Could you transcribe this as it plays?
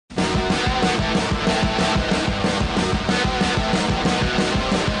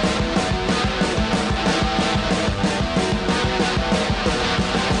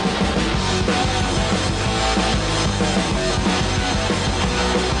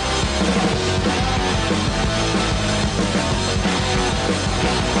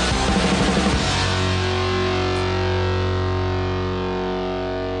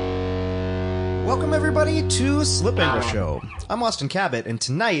everybody to Slip Angle Show. I'm Austin Cabot, and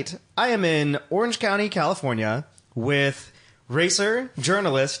tonight I am in Orange County, California, with racer,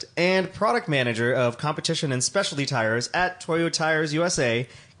 journalist, and product manager of competition and specialty tires at Toyo Tires USA,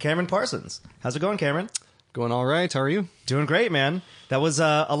 Cameron Parsons. How's it going, Cameron? Going all right. How are you? Doing great, man. That was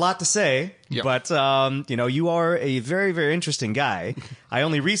a lot to say, but you are a very, very interesting guy. I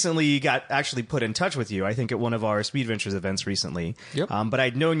only recently got actually put in touch with you, I think at one of our Speed Ventures events recently. Yep. But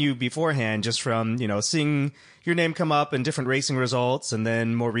I'd known you beforehand just from, seeing your name come up in different racing results, and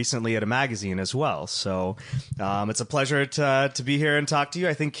then more recently at a magazine as well. So it's a pleasure to be here and talk to you.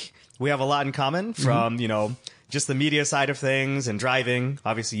 I think we have a lot in common from, just the media side of things and driving.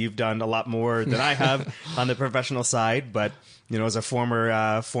 Obviously, you've done a lot more than I have on the professional side, but as a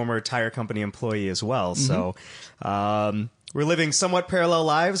former tire company employee as well. So we're living somewhat parallel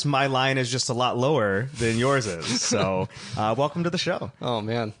lives. My line is just a lot lower than yours is. So welcome to the show. Oh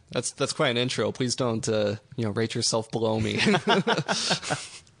man, that's quite an intro. Please don't rate yourself below me.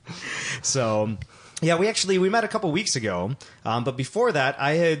 So yeah, we met a couple weeks ago, but before that,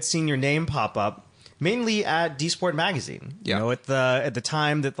 I had seen your name pop up. Mainly at D Sport magazine. At the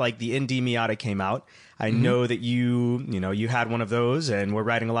time that like the Indy Miata came out, I know that you had one of those and were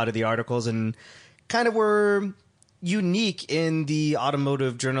writing a lot of the articles and kind of were unique in the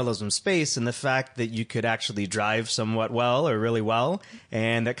automotive journalism space in the fact that you could actually drive somewhat well or really well,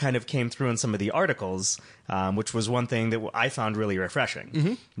 and that kind of came through in some of the articles, which was one thing that I found really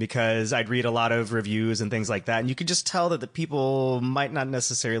refreshing because I'd read a lot of reviews and things like that, and you could just tell that the people might not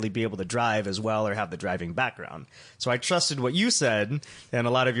necessarily be able to drive as well or have the driving background. So I trusted what you said in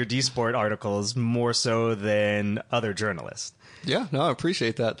a lot of your D Sport articles more so than other journalists. Yeah, no, I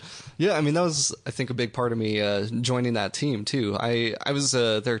appreciate that. Yeah, I mean, that was, I think, a big part of me joining that team, too. I was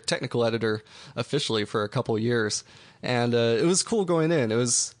their technical editor officially for a couple of years, and it was cool going in. It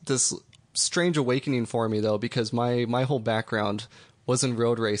was this strange awakening for me, though, because my whole background was in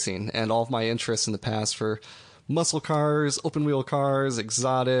road racing, and all of my interests in the past for muscle cars, open-wheel cars,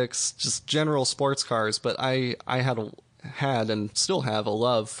 exotics, just general sports cars, but I had and still have a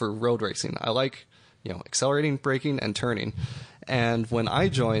love for road racing. I like accelerating, braking, and turning. And when I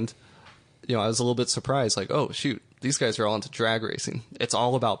joined, I was a little bit surprised, like, oh, shoot, these guys are all into drag racing. It's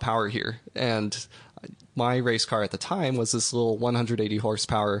all about power here. And my race car at the time was this little 180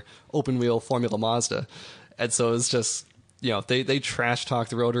 horsepower open wheel Formula Mazda. And so it was just, they trash talk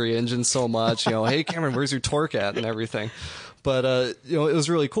the rotary engine so much, hey, Cameron, where's your torque at and everything. But, it was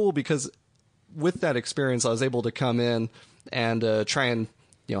really cool because with that experience, I was able to come in and try and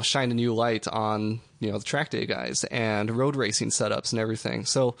shine a new light on, the track day guys and road racing setups and everything.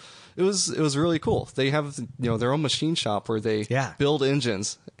 So it was really cool. They have, their own machine shop where they build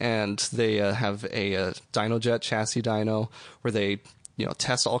engines, and they have a DynoJet chassis dyno where they,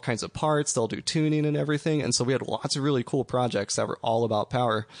 test all kinds of parts. They'll do tuning and everything. And so we had lots of really cool projects that were all about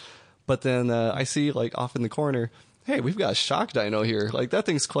power. But then I see, like, off in the corner, hey, we've got a shock dyno here. Like, that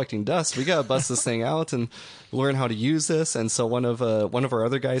thing's collecting dust. We gotta bust this thing out and learn how to use this. And so one of our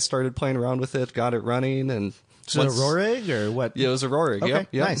other guys started playing around with it, got it running, and was it a Rorig or what? Yeah, it was a Rorig. Okay,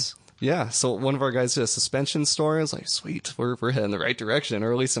 yep. Nice. Yeah, so one of our guys did a suspension store. I was like, sweet, we're heading in the right direction,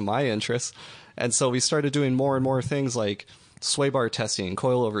 or at least in my interest. And so we started doing more and more things like sway bar testing,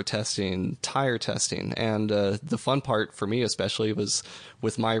 coilover testing, tire testing. And the fun part for me especially was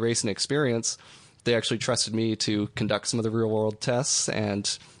with my racing experience, they actually trusted me to conduct some of the real-world tests,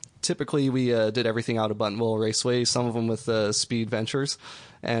 and typically we did everything out of Buntonville Raceway, some of them with Speed Ventures,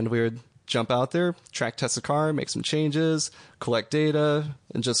 and we would jump out there, track test the car, make some changes, collect data,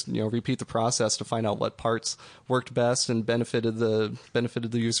 and just repeat the process to find out what parts worked best and benefited the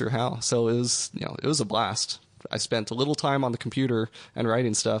user how. So it was a blast. I spent a little time on the computer and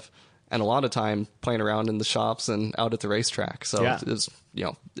writing stuff, and a lot of time playing around in the shops and out at the racetrack. So it was,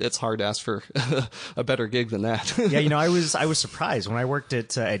 it's hard to ask for a better gig than that. Yeah, I was surprised when I worked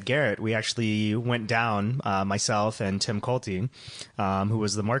at Garrett. We actually went down, myself and Tim Colte, who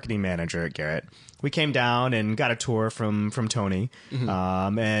was the marketing manager at Garrett. We came down and got a tour from Tony,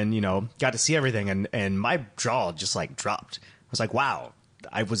 and got to see everything, and my jaw just like dropped. I was like, wow,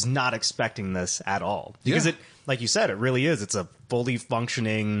 I was not expecting this at all, because it, like you said, it really is. It's a fully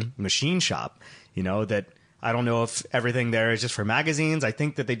functioning machine shop, that I don't know if everything there is just for magazines. I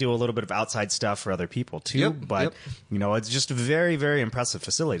think that they do a little bit of outside stuff for other people too, but it's just a very, very impressive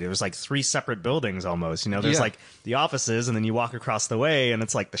facility. There's like 3 separate buildings almost, there's like the offices, and then you walk across the way and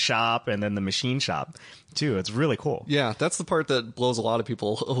it's like the shop and then the machine shop too. It's really cool. Yeah, that's the part that blows a lot of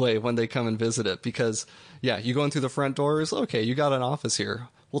people away when they come and visit it, because you go in through the front doors. Okay, you got an office here.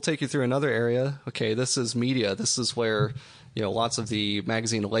 we'll take you through another area. Okay, this is media. This is where, lots of the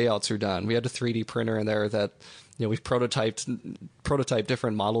magazine layouts are done. We had a 3D printer in there that, we've prototyped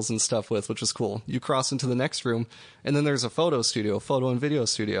different models and stuff with, which was cool. You cross into the next room, and then there's a photo studio, photo and video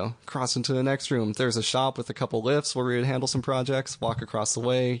studio. Cross into the next room, there's a shop with a couple lifts where we would handle some projects. Walk across the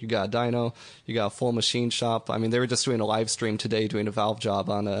way, you got a dyno, you got a full machine shop. I mean, they were just doing a live stream today, doing a valve job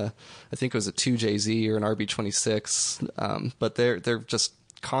on I think it was a 2JZ or an RB26. But they're just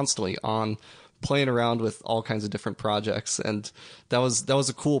constantly on, playing around with all kinds of different projects, and that was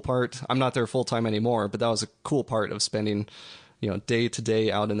a cool part. I'm not there full time anymore, but that was a cool part of spending, day to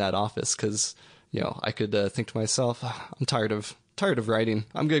day out in that office, because I could think to myself, I'm tired of writing.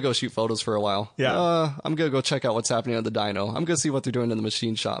 I'm gonna go shoot photos for a while. Yeah, I'm gonna go check out what's happening at the dyno. I'm gonna see what they're doing in the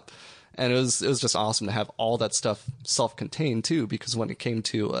machine shop, and it was just awesome to have all that stuff self-contained too, because when it came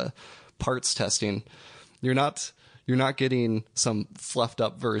to parts testing, you're not getting some fluffed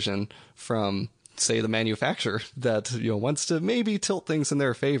up version from, say, the manufacturer that wants to maybe tilt things in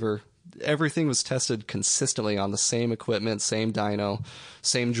their favor. Everything was tested consistently on the same equipment, same dyno,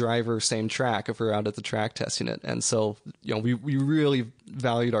 same driver, same track if we're out at the track testing it. And so we really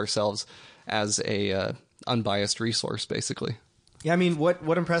valued ourselves as a unbiased resource, basically. Yeah, I mean,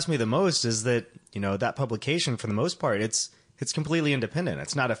 what impressed me the most is that that publication, for the most part, it's completely independent.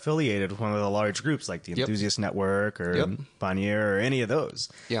 It's not affiliated with one of the large groups like the Enthusiast Network or Bonnier or any of those.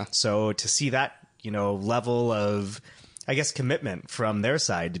 Yeah. So to see that, level of, I guess, commitment from their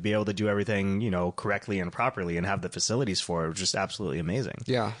side to be able to do everything, correctly and properly and have the facilities for it was just absolutely amazing.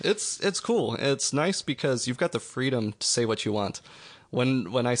 Yeah, it's cool. It's nice because you've got the freedom to say what you want.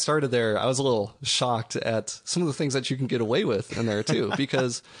 When I started there, I was a little shocked at some of the things that you can get away with in there too,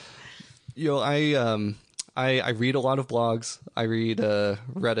 because, I read a lot of blogs. I read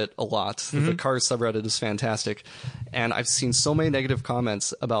Reddit a lot. Mm-hmm. The Cars subreddit is fantastic. And I've seen so many negative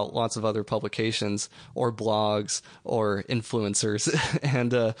comments about lots of other publications or blogs or influencers.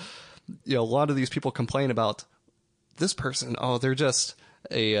 And, a lot of these people complain about this person. Oh, they're just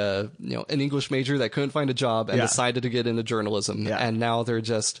an English major that couldn't find a job and decided to get into journalism. Yeah. And now they're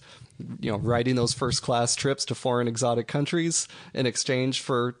just riding those first class trips to foreign exotic countries in exchange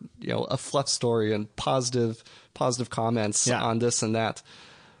for, a fluff story and positive comments on this and that.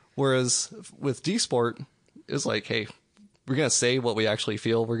 Whereas with D-Sport, it's like, hey, we're going to say what we actually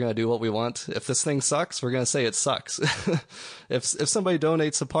feel. We're going to do what we want. If this thing sucks, we're going to say it sucks. If somebody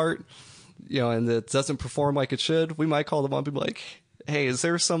donates a part, and it doesn't perform like it should, we might call them up and be like, hey, is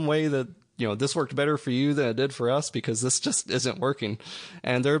there some way that this worked better for you than it did for us, because this just isn't working?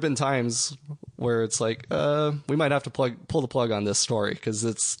 And there have been times where it's like, we might have to pull the plug on this story because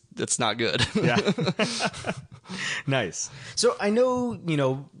it's not good. Yeah. Nice. So I know,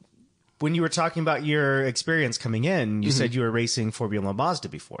 when you were talking about your experience coming in, you mm-hmm. said you were racing Formula Mazda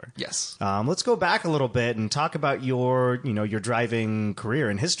before. Yes. Let's go back a little bit and talk about your driving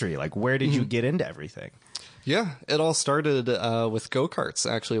career and history. Like, where did you get into everything? Yeah, it all started with go-karts,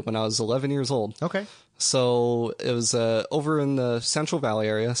 actually, when I was 11 years old. Okay. So it was over in the Central Valley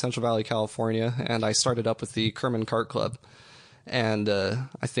area, Central Valley, California, and I started up with the Kerman Kart Club. And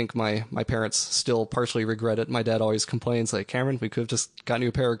I think my parents still partially regret it. My dad always complains, like, Cameron, we could have just gotten you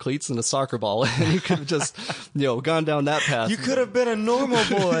a pair of cleats and a soccer ball, and you could have just, gone down that path. You could have been a normal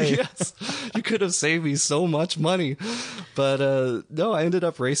boy. Yes, you could have saved me so much money. But no, I ended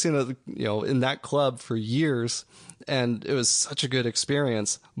up racing, in that club for years, and it was such a good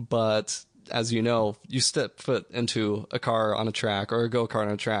experience. But as you know, you step foot into a car on a track or a go-kart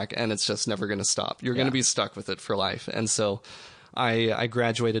on a track, and it's just never going to stop. You're going to be stuck with it for life. And so I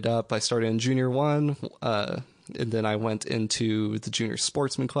graduated up. I started in Junior 1, and then I went into the Junior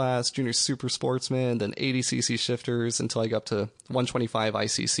Sportsman class, Junior Super Sportsman, then 80cc shifters until I got up to 125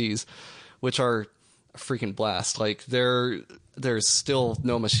 ICCs, which are a freaking blast. Like, there's still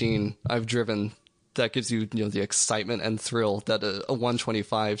no machine I've driven that gives you, the excitement and thrill that a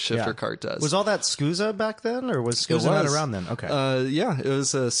 125 shifter kart does. Was all that SCUSA back then, or was SCUSA not around then? Okay. Yeah, it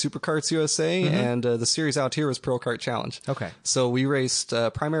was Superkarts USA, mm-hmm. and the series out here was Pro Kart Challenge. Okay. So we raced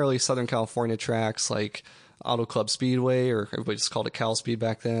primarily Southern California tracks like Auto Club Speedway, or everybody just called it Cal Speed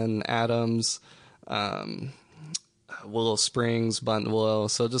back then, Adams, Willow Springs, Buttonwillow,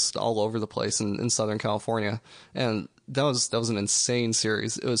 so just all over the place in Southern California. And that was an insane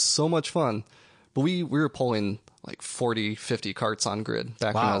series. It was so much fun. But we were pulling like 40, 50 karts on grid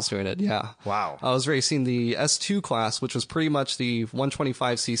back when I was doing it. Yeah. Wow. I was racing the S2 class, which was pretty much the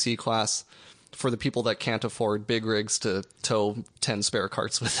 125cc class for the people that can't afford big rigs to tow 10 spare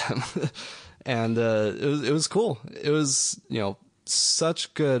karts with them. And it was cool. It was,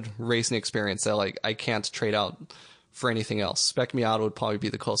 such good racing experience that, like, I can't trade out for anything else. Spec Miata would probably be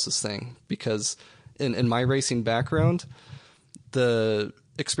the closest thing, because in my racing background, the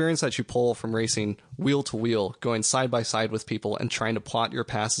experience that you pull from racing wheel to wheel, going side by side with people and trying to plot your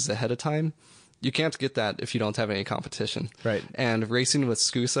passes ahead of time, you can't get that if you don't have any competition. Right. And racing with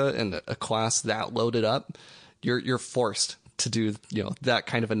SCUSA in a class that loaded up, you're forced to do, that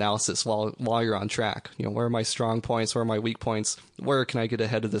kind of analysis while you're on track. Where are my strong points? Where are my weak points? Where can I get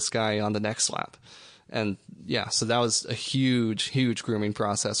ahead of this guy on the next lap? And yeah, so that was a huge grooming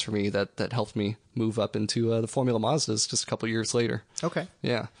process for me that helped me move up into the Formula Mazdas just a couple years later. Okay.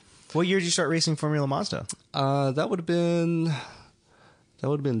 Yeah. What year did you start racing Formula Mazda? That would have been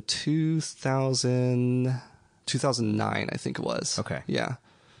 2009, I think it was. Okay. Yeah.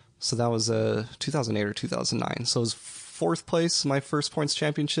 So that was 2008 or 2009. So it was fourth place, my first points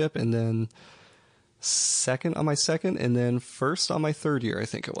championship, and then second on my second, and then first on my third year, I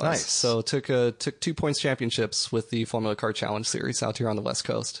think it was. Nice. So took 2 points championships with the Formula Car Challenge Series out here on the West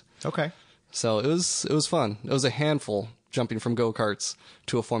Coast. Okay. So it was fun. It was a handful jumping from go-karts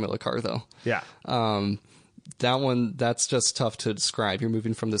to a Formula car, though. Yeah. That's just tough to describe. You're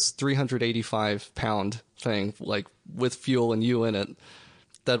moving from this 385-pound thing, like with fuel and you in it,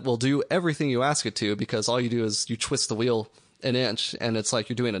 that will do everything you ask it to, because all you do is you twist the wheel an inch and it's like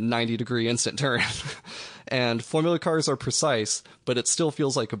you're doing a 90-degree instant turn. And Formula cars are precise, but it still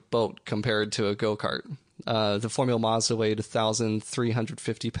feels like a boat compared to a go-kart. The Formula Mazda weighed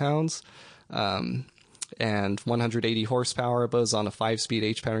 1,350 pounds and 180 horsepower, but it was on a 5-speed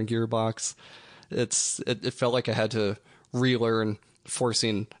H-pattern gearbox. It felt like I had to relearn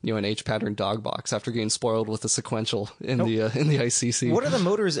forcing an H-pattern dog box after getting spoiled with the sequential in the ICC. What are the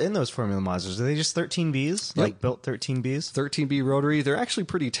motors in those Formula Mazdas? Are they just 13Bs? Yep. Like built 13Bs? 13B rotary. They're actually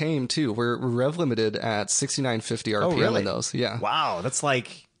pretty tame too. We're rev limited at 6950 RPM really? in those. Yeah. Wow, that's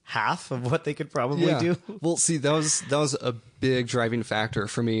like half of what they could probably do. Well, see, that was a big driving factor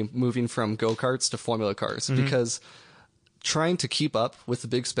for me moving from go-karts to Formula cars, because trying to keep up with the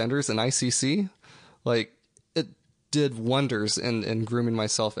big spenders in ICC, like, it did wonders in grooming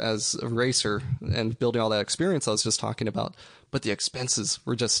myself as a racer and building all that experience I was just talking about. But the expenses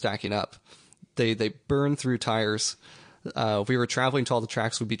were just stacking up. They burned through tires. We were traveling to all the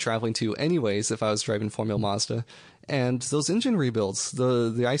tracks we'd be traveling to anyways if I was driving Formula Mazda. And those engine rebuilds,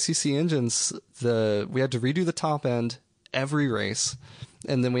 the ICC engines, we had to redo the top end every race.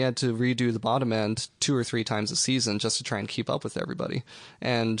 And then we had to redo the bottom end 2 or 3 times a season just to try and keep up with everybody.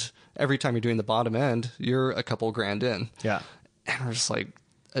 And every time you're doing the bottom end, you're a couple grand in. Yeah. And we're just like,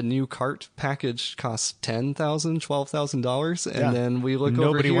 a new cart package costs $10,000, $12,000, and then we look over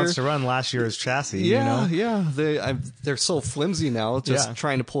here. Nobody wants to run last year's chassis. Yeah, yeah. They're so flimsy now, just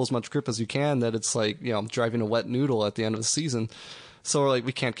trying to pull as much grip as you can, that it's like, driving a wet noodle at the end of the season. So we're like,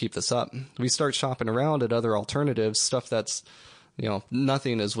 we can't keep this up. We start shopping around at other alternatives, stuff that's,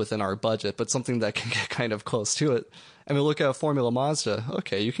 nothing is within our budget, but something that can get kind of close to it. And we look at a Formula Mazda.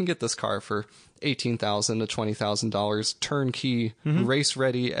 Okay, you can get this car for $18,000 to $20,000, turnkey, race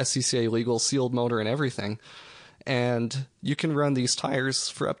ready, SCCA legal, sealed motor and everything. And you can run these tires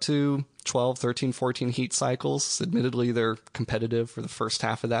for up to 12, 13, 14 heat cycles. Admittedly, they're competitive for the first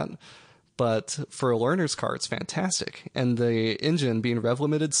half of that. But for a learner's car, it's fantastic. And the engine being rev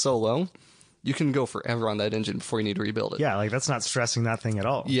limited so low, you can go forever on that engine before you need to rebuild it. Yeah, like that's not stressing that thing at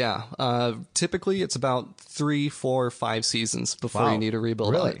all. Yeah. Typically, it's about 3, 4, 5 seasons before you need to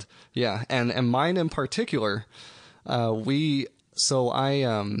rebuild it. Yeah. And mine in particular, it was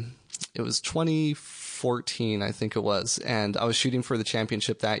 2014, I think it was, and I was shooting for the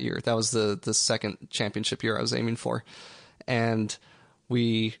championship that year. That was the second championship year I was aiming for. And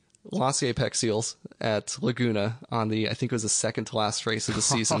we lost the Apex Seals at Laguna on I think it was the second to last race of the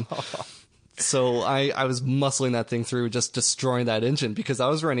season. So I was muscling that thing through, just destroying that engine, because I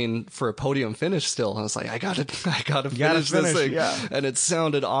was running for a podium finish still. I was like, I gotta finish this thing. Yeah. And it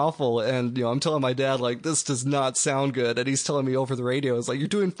sounded awful. And, I'm telling my dad, like, this does not sound good. And he's telling me over the radio, it's like, you're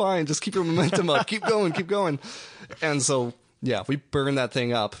doing fine. Just keep your momentum up. Keep going, keep going. And so, yeah, we burned that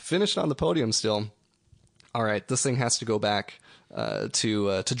thing up, finished on the podium still. All right, this thing has to go back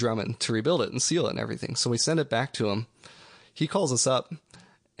to Drummond to rebuild it and seal it and everything. So we send it back to him. He calls us up.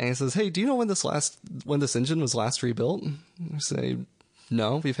 And he says, hey, do you know when this engine was last rebuilt? I say,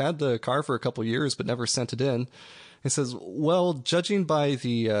 no, we've had the car for a couple years, but never sent it in. He says, well, judging by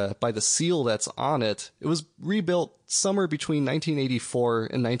the seal that's on it, it was rebuilt somewhere between 1984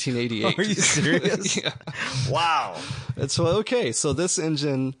 and 1988. Are you serious? Yeah. Wow. And so, okay, so this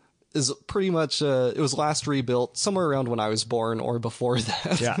engine is pretty much, it was last rebuilt somewhere around when I was born or before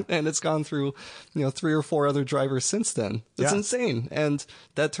that. Yeah. And it's gone through, 3 or 4 other drivers since then. It's insane. And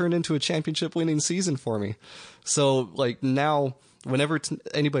that turned into a championship winning season for me. So like now, whenever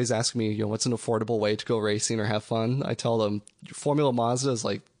anybody's asking me, what's an affordable way to go racing or have fun, I tell them Formula Mazda is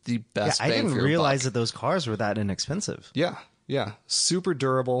like the best bang for your buck. I didn't realize that those cars were that inexpensive. Yeah. Super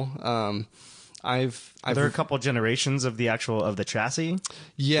durable. Are there a couple generations of the chassis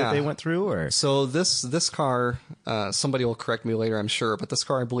that they went through? Or so this car, somebody will correct me later, I'm sure, but this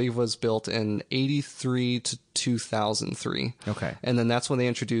car I believe was built in 83 to 2003. Okay. And then that's when they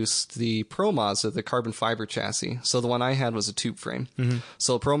introduced the Pro Mazda, the carbon fiber chassis. So the one I had was a tube frame. Mm-hmm.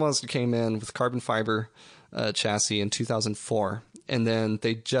 So Pro Mazda came in with carbon fiber chassis in 2004, and then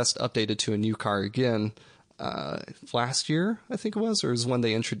they just updated to a new car again last year, I think it was, or is when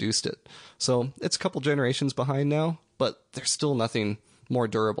they introduced it. So it's a couple generations behind now, but there's still nothing more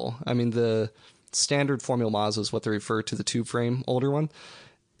durable. I mean, the standard Formula Mazda is what they refer to the tube frame, older one.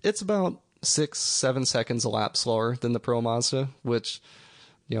 It's about 6-7 seconds a lap slower than the Pro Mazda, which,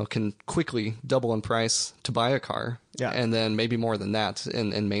 can quickly double in price to buy a car. Yeah. And then maybe more than that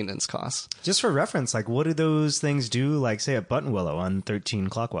in maintenance costs. Just for reference, like what do those things do, like say at Buttonwillow on 13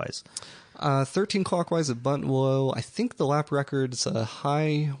 clockwise? 13 clockwise at Buttonwillow, I think the lap record's a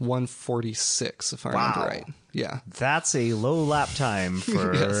high 146, if I remember right. Yeah. That's a low lap time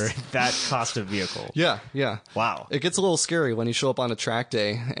for that cost of vehicle. Yeah. Wow. It gets a little scary when you show up on a track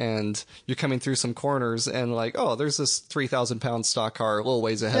day and you're coming through some corners and like, oh, there's this 3,000-pound stock car a little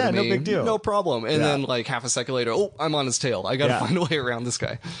ways ahead of me. No big deal. No problem. And then like half a second later, oh, I'm on his tail. I got to find a way around this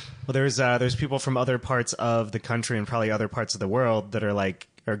guy. Well, there's people from other parts of the country and probably other parts of the world that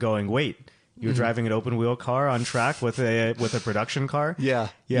are going, wait, you're driving an open wheel car on track with a production car? Yeah.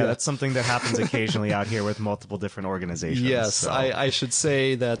 That's something that happens occasionally out here with multiple different organizations. Yes, so. I should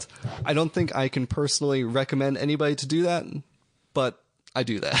say that I don't think I can personally recommend anybody to do that, but I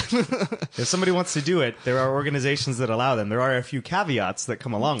do that. If somebody wants to do it, there are organizations that allow them. There are a few caveats that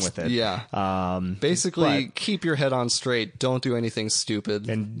come along with it. Yeah. Basically, keep your head on straight. Don't do anything stupid.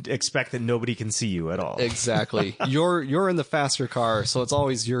 And expect that nobody can see you at all. Exactly. You're in the faster car, so it's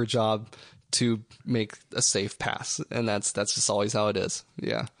always your job to make a safe pass, and that's just always how it is.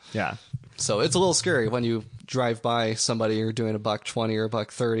 Yeah. So it's a little scary when you drive by somebody, you're doing $120 or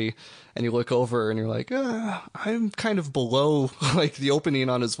 $130, and you look over and you're like, I'm kind of below like the opening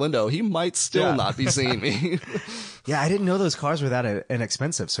on his window. He might still not be seeing me. Yeah, I didn't know those cars were that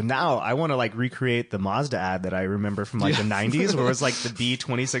inexpensive. So now I want to like recreate the Mazda ad that I remember from like the 90s, where it was like the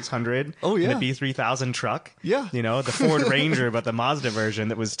B2600 and the B3000 truck. Yeah. The Ford Ranger, but the Mazda version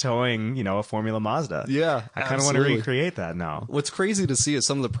that was towing, a Formula Mazda. Yeah, I kind of want to recreate that now. What's crazy to see is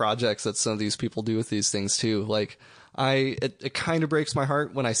some of the projects that some of these people do with these things too. Like, it kind of breaks my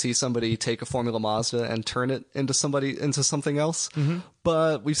heart when I see somebody take a Formula Mazda and turn it into something else. Mm-hmm.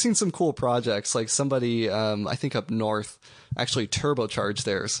 But we've seen some cool projects, like somebody, I think up north, actually turbocharged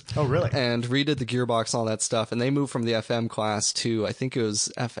theirs. Oh, really? And redid the gearbox and all that stuff. And they moved from the FM class to, I think it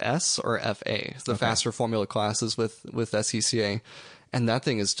was FS or FA, the faster Formula classes with SECA. And that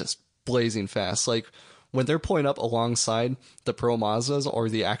thing is just blazing fast. Like, when they're pulling up alongside the Pro Mazdas or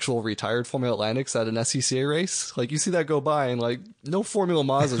the actual retired Formula Atlantics at an SCCA race, like you see that go by and like no Formula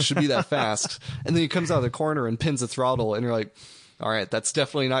Mazda should be that fast. And then he comes out of the corner and pins the throttle and you're like, all right, that's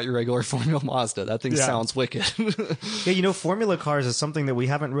definitely not your regular Formula Mazda. That thing sounds wicked. Yeah, Formula cars is something that we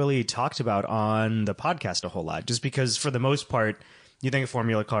haven't really talked about on the podcast a whole lot, just because for the most part, you think of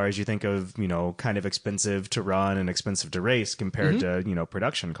Formula cars, you think of, kind of expensive to run and expensive to race compared to,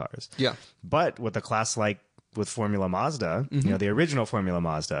 production cars. Yeah. But with a class like with Formula Mazda, the original Formula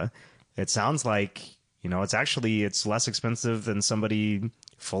Mazda, it sounds like, it's less expensive than somebody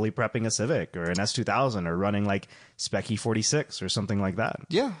fully prepping a Civic or an S2000 or running like Spec E46 or something like that.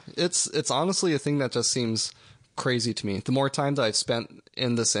 Yeah. It's honestly a thing that just seems crazy to me. The more time that I've spent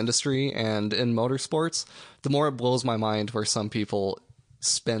in this industry and in motorsports, the more it blows my mind where some people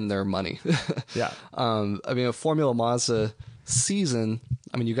spend their money. Yeah. A Formula Mazda season,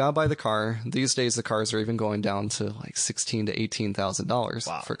 you gotta buy the car. These days the cars are even going down to like $16,000 to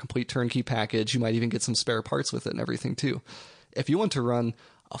 $18,000 for a complete turnkey package. You might even get some spare parts with it and everything too. If you want to run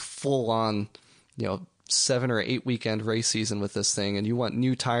a full-on, 7 or 8 weekend race season with this thing, and you want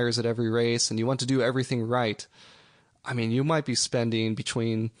new tires at every race, and you want to do everything right, you might be spending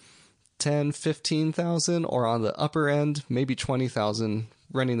between $10,000-15,000, or on the upper end, maybe $20,000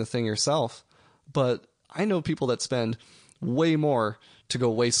 running the thing yourself. But I know people that spend way more to go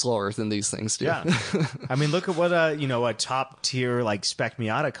way slower than these things do. Yeah. I mean, look at what a top tier like spec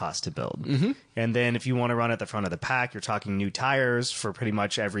Miata costs to build. Mm-hmm. And then if you want to run at the front of the pack, you're talking new tires for pretty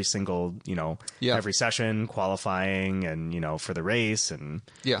much every single, every session, qualifying and, for the race. And,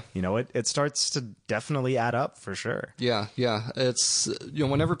 it starts to definitely add up for sure. Yeah. Yeah. It's,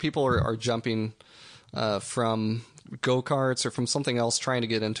 whenever people are jumping from go-karts or from something else trying to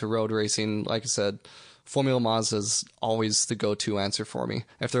get into road racing, like I said, Formula Mazda is always the go-to answer for me.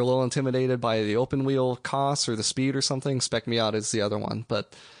 If they're a little intimidated by the open wheel costs or the speed or something, Spec Miata is the other one.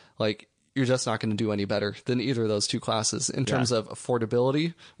 But you're just not going to do any better than either of those two classes in terms of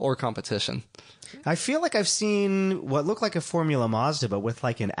affordability or competition. I feel like I've seen what looked like a Formula Mazda, but with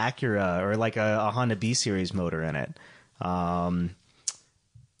like an Acura or like a Honda B Series motor in it.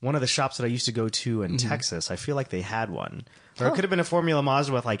 One of the shops that I used to go to in Texas, I feel like they had one. Or it could have been a Formula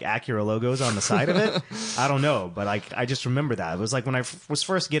Mazda with like Acura logos on the side of it. I don't know, but I just remember that. It was like when I was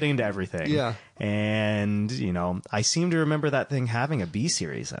first getting into everything. Yeah. And, I seem to remember that thing having a B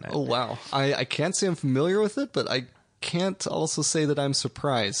Series in it. Oh, wow. I can't say I'm familiar with it, but I can't also say that I'm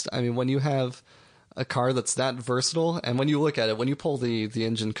surprised. I mean, when you have a car that's that versatile, and when you look at it, when you pull the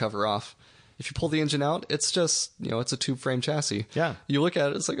engine cover off, if you pull the engine out, it's just, it's a tube frame chassis. Yeah. You look at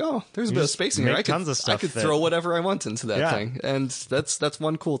it, it's like, oh, there's a bit of space in here. I could throw whatever I want into that thing. And that's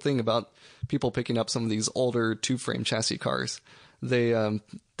one cool thing about people picking up some of these older tube frame chassis cars. They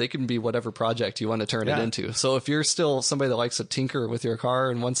can be whatever project you want to turn it into. So if you're still somebody that likes to tinker with your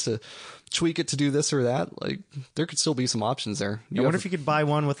car and wants to tweak it to do this or that, there could still be some options there. I wonder if you could buy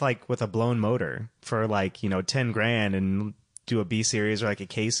one with a blown motor for $10,000 and do a B Series or like a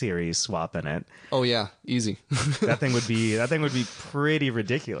K Series swap in it. Oh yeah, easy. that thing would be pretty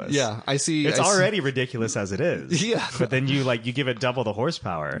ridiculous. Yeah, I see. It's already ridiculous as it is. Yeah, but then you give it double the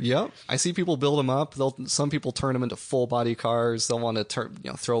horsepower. Yep, I see people build them up. Some people turn them into full body cars. They'll want to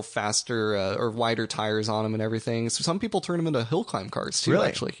throw faster or wider tires on them and everything. So some people turn them into hill climb cars too. Really?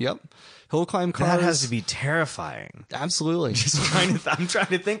 Actually, yep. Hill climb cars. That has to be terrifying. Absolutely. I'm trying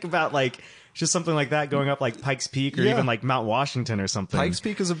to think about just something like that going up like Pikes Peak or even like Mount Washington or something. Pikes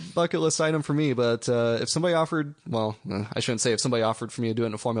Peak is a bucket list item for me, but if somebody offered, I shouldn't say if somebody offered for me to do it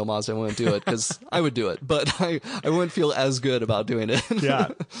in a Formula Mazda, I wouldn't do it because I would do it, but I wouldn't feel as good about doing it.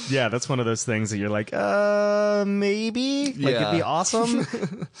 Yeah, that's one of those things that you're like, maybe? It'd be awesome,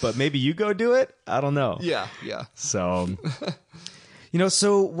 but maybe you go do it? I don't know. Yeah. So...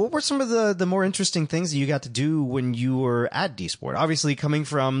 so what were some of the more interesting things that you got to do when you were at D-Sport? Obviously, coming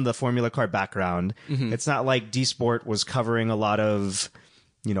from the Formula Car background, it's not like D-Sport was covering a lot of,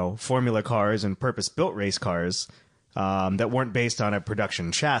 Formula cars and purpose-built race cars that weren't based on a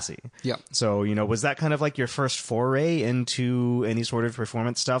production chassis. Yeah. So, was that kind of like your first foray into any sort of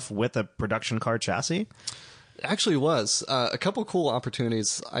performance stuff with a production car chassis? It actually was. A couple cool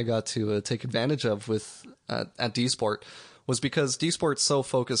opportunities I got to take advantage of at D-Sport was because D-Sport's so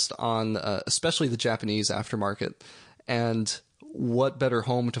focused on especially the Japanese aftermarket, and what better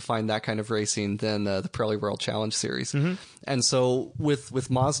home to find that kind of racing than the Pirelli World Challenge Series. And so with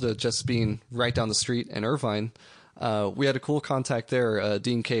Mazda just being right down the street in Irvine, we had a cool contact there,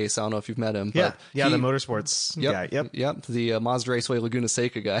 Dean Case. I don't know if you've met him. But the motorsports guy. Yep, the Mazda Raceway Laguna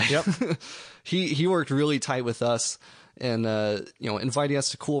Seca guy. Yep. He worked really tight with us. And, inviting us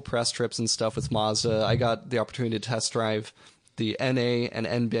to cool press trips and stuff with Mazda. I got the opportunity to test drive the NA and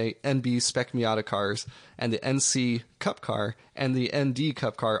NB Spec Miata cars and the NC Cup car and the ND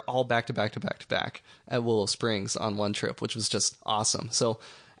Cup car all back to back at Willow Springs on one trip, which was just awesome. So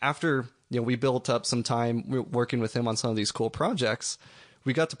after, we built up some time working with him on some of these cool projects,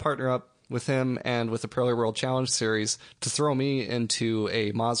 we got to partner up with him and with the Pirelli World Challenge Series to throw me into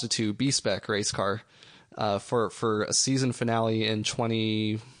a Mazda 2 B-Spec race car for a season finale in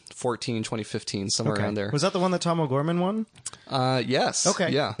 2014, 2015, somewhere around there. Was that the one that Tom O'Gorman won? Yes.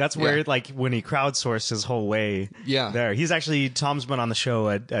 Okay. Yeah. That's where, when he crowdsourced his whole way there. Tom's been on the show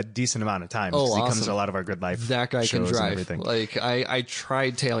a decent amount of times. Oh, awesome. He comes to a lot of our Good Life That guy can drive. I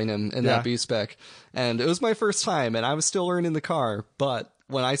tried tailing him in that B-Spec, and it was my first time, and I was still learning the car, but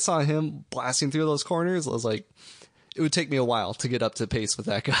when I saw him blasting through those corners, I was like, it would take me a while to get up to pace with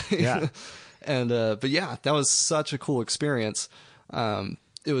that guy. Yeah. And but that was such a cool experience.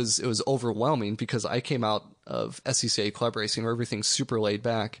 It was overwhelming because I came out of SCCA club racing where everything's super laid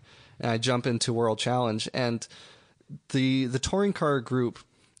back, and I jump into World Challenge, and the touring car group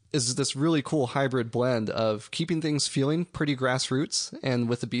is this really cool hybrid blend of keeping things feeling pretty grassroots, and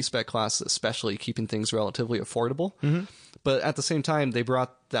with the B-Spec class especially keeping things relatively affordable. But at the same time, they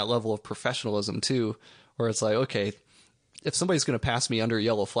brought that level of professionalism too, where it's like, okay, if somebody's going to pass me under a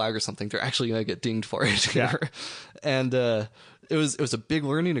yellow flag or something, they're actually going to get dinged for it. Yeah. And it was a big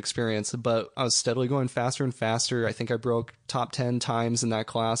learning experience, but I was steadily going faster and faster. I think I broke top 10 times in that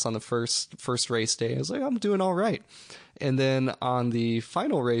class on the first race day. I was like, I'm doing all right. And then on the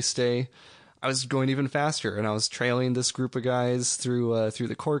final race day, I was going even faster, and I was trailing this group of guys through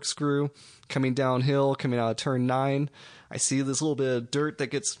the corkscrew, coming downhill, coming out of turn 9. I see this little bit of dirt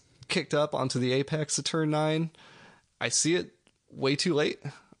that gets kicked up onto the apex of turn 9. I see it way too late.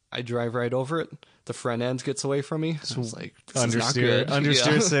 I drive right over it. The front end gets away from me. So I was like, this is not good.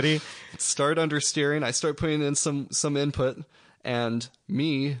 Understeer city. Start understeering. I start putting in some input, and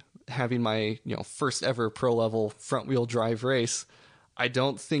me having my first ever pro level front wheel drive race, I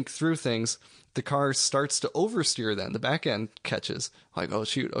don't think through things. The car starts to oversteer then. The back end catches. I'm like, oh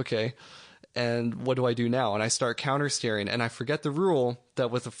shoot, okay. And what do I do now? And I start counter steering, and I forget the rule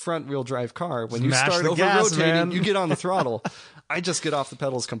that with a front wheel drive car, when you start over rotating, you get on the throttle. I just get off the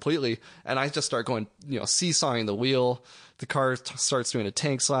pedals completely, and I just start going, seesawing the wheel. The car starts doing a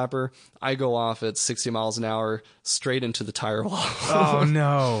tank slapper. I go off at 60 miles an hour straight into the tire wall. Oh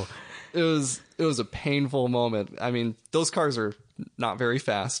no. It was a painful moment. I mean, those cars are not very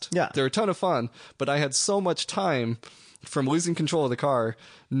fast. Yeah. They're a ton of fun, but I had so much time from losing control of the car,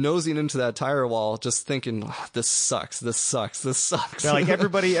 nosing into that tire wall, just thinking, oh, this sucks. Yeah, like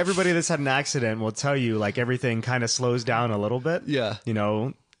everybody that's had an accident will tell you, like, everything kind of slows down a little bit. Yeah.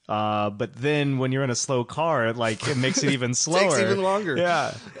 But then when you're in a slow car, it makes it even slower. Takes even longer.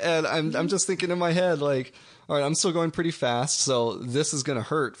 Yeah. And I'm just thinking in my head, like, all right, I'm still going pretty fast, so this is going to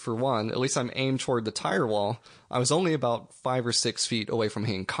hurt for one. At least I'm aimed toward the tire wall. I was only about 5 or 6 feet away from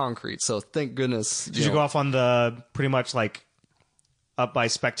hitting concrete, so thank goodness. Did you go off on the pretty much like up by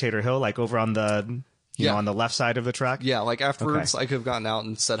Spectator Hill, like over on the on the left side of the track? Yeah, like afterwards, I could have gotten out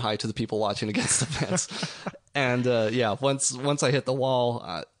and said hi to the people watching against the fence. And once I hit the wall,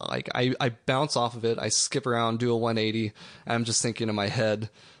 I bounce off of it. I skip around, do a 180. And I'm just thinking in my head,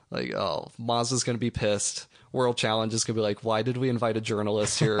 like, oh, Mazda's going to be pissed. World Challenge is going to be like, why did we invite a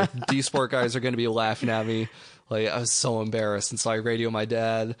journalist here? D-Sport guys are going to be laughing at me. Like, I was so embarrassed. And so I radio my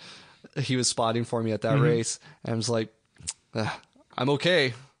dad. He was spotting for me at that race. And I was like, I'm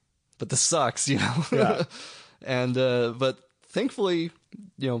okay, but this sucks, Yeah. And, but thankfully,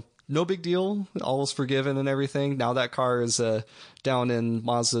 no big deal. All was forgiven and everything. Now that car is down in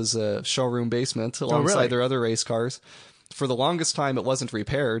Mazda's showroom basement alongside their other race cars. For the longest time, it wasn't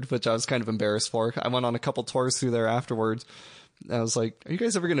repaired, which I was kind of embarrassed for. I went on a couple tours through there afterwards. And I was like, are you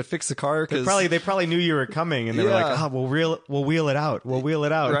guys ever going to fix the car? Cause they probably knew you were coming, and they were like, oh, we'll wheel it out. We'll wheel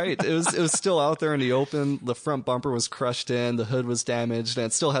it out. Right. It was still out there in the open. The front bumper was crushed in. The hood was damaged, and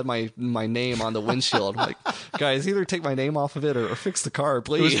it still had my name on the windshield. I'm like, guys, either take my name off of it or fix the car,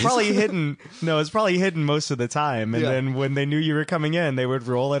 please. It was probably hidden. No, it's probably hidden most of the time. And then when they knew you were coming in, they would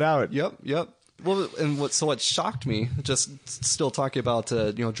roll it out. Yep. Well, and what shocked me, just still talking about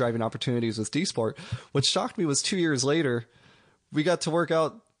driving opportunities with D-Sport, what shocked me was 2 years later, we got to work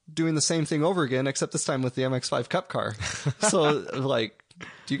out doing the same thing over again, except this time with the MX-5 Cup car. So, like,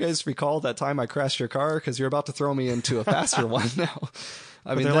 do you guys recall that time I crashed your car? Because you're about to throw me into a faster one now.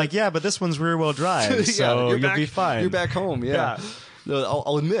 I mean, they're like, yeah, but this one's rear-wheel drive, so you'll be fine. You're back home, yeah.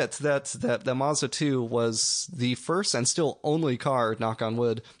 I'll admit that Mazda 2 was the first and still only car, knock on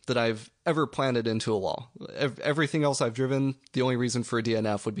wood, that I've ever planted into a wall. Everything else I've driven, the only reason for a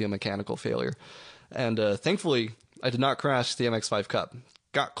DNF would be a mechanical failure. And thankfully, I did not crash the MX-5 Cup.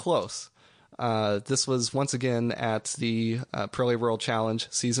 Got close. This was once again at the Pirelli World Challenge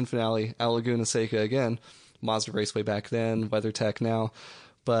season finale at Laguna Seca again. Mazda Raceway back then, WeatherTech now.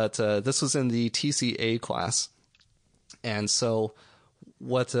 But this was in the TCA class. And so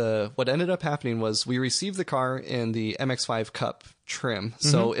what ended up happening was we received the car in the MX-5 Cup trim.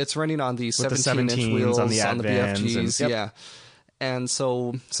 So it's running on the 17-inch wheels on the BFGs. Yeah. And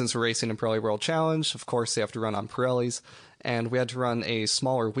so since we're racing in Pirelli World Challenge, of course, they have to run on Pirellis. And we had to run a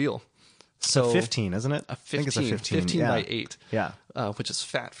smaller wheel. So a 15, isn't it? I think it's a 15 by 8. Yeah. Which is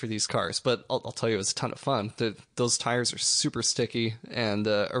fat for these cars. But I'll tell you, it was a ton of fun. Those tires are super sticky, and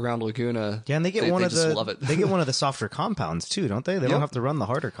around Laguna, yeah, and they get love it. They get one of the softer compounds too, don't they? They don't have to run the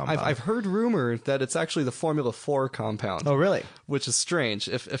harder compound. I've heard rumor that it's actually the Formula 4 compound. Oh, really? Which is strange.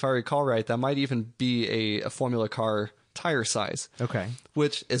 If I recall right, that might even be a Formula car tire size. Okay.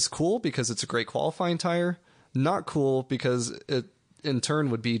 Which is cool because it's a great qualifying tire. Not cool because it in turn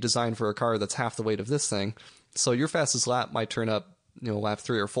would be designed for a car that's half the weight of this thing. So your fastest lap might turn up, lap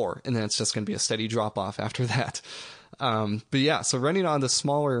 3 or 4, and then it's just going to be a steady drop off after that. But yeah, so running on the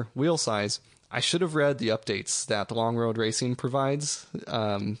smaller wheel size, I should have read the updates that Long Road Racing provides.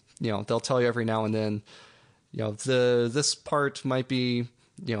 They'll tell you every now and then, this part might be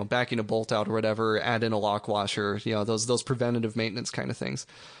backing a bolt out or whatever, add in a lock washer, those preventative maintenance kind of things.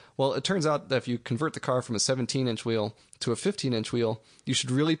 Well, it turns out that if you convert the car from a 17-inch wheel to a 15-inch wheel, you should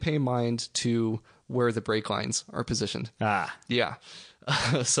really pay mind to where the brake lines are positioned. Yeah.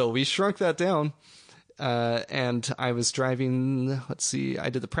 So we shrunk that down, and I was driving, I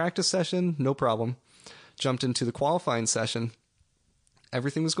did the practice session, no problem. Jumped into the qualifying session.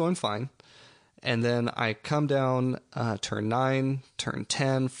 Everything was going fine. And then I come down turn 9, turn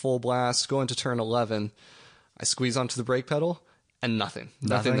 10, full blast, go into turn 11. I squeeze onto the brake pedal, and nothing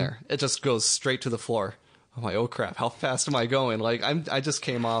there. It just goes straight to the floor. I'm like, oh crap, how fast am I going? Like I just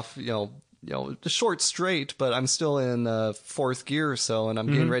came off, a short straight, but I'm still in fourth gear or so, and I'm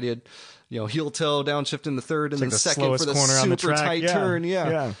getting ready to, heel toe, downshift in the third, and then second for the super tight turn.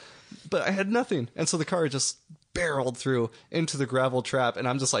 Yeah. But I had nothing, and so the car just barreled through into the gravel trap, and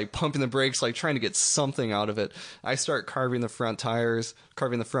I'm just like pumping the brakes, like trying to get something out of it. I start carving the front tires,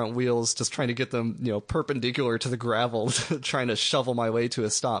 carving the front wheels, just trying to get them, perpendicular to the gravel, trying to shovel my way to a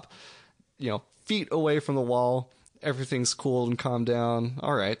stop. Feet away from the wall, everything's cooled and calmed down.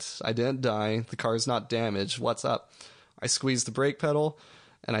 All right, I didn't die. The car's not damaged. What's up? I squeeze the brake pedal,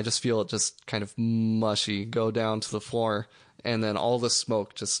 and I just feel it just kind of mushy go down to the floor, and then all the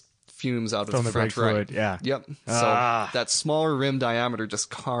smoke just fumes out of the front right. Fluid, yeah. Yep. So that smaller rim diameter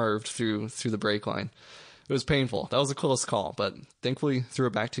just carved through the brake line. It was painful. That was a close call, but thankfully threw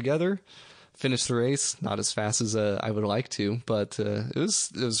it back together. Finished the race, not as fast as I would like to, but it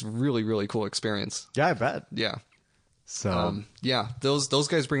was really, really cool experience. Yeah, I bet. Yeah. So those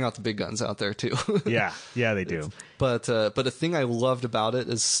guys bring out the big guns out there too. yeah, they do. But a thing I loved about it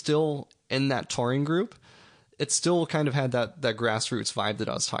is still in that touring group. It still kind of had that grassroots vibe that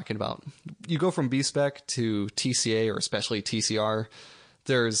I was talking about. You go from B-Spec to TCA, or especially TCR,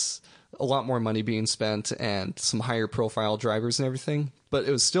 there's a lot more money being spent and some higher profile drivers and everything. But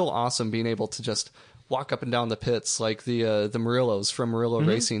it was still awesome being able to just walk up and down the pits, like the Murillos from Murillo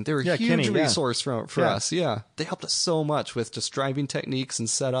Racing. They were a huge resource for us. Yeah, they helped us so much with just driving techniques and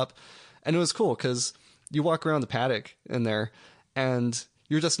setup. And it was cool because you walk around the paddock in there and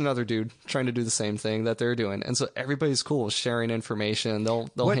you're just another dude trying to do the same thing that they're doing. And so everybody's cool with sharing information. They'll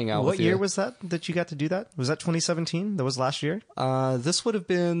hang out with you. What year was that you got to do that? Was that 2017? That was last year? This would have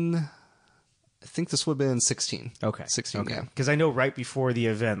been, I think this would have been 16. Okay. 16, okay. yeah. Because I know right before the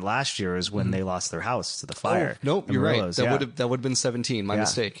event last year is when they lost their house to the fire. Oh, nope, you're right. That would have been 17. My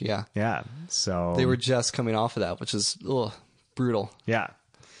mistake. Yeah. Yeah. So they were just coming off of that, which is brutal. Yeah.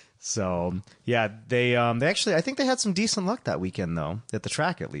 So yeah, they actually, I think they had some decent luck that weekend though, at the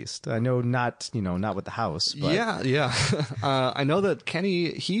track at least. I know not with the house. But. Yeah. I know that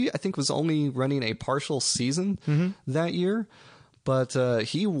Kenny, I think was only running a partial season that year, but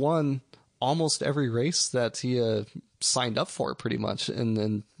he won almost every race that he signed up for pretty much. And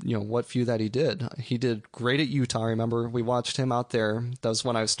then, what few that he did. He did great at Utah. I remember we watched him out there. That was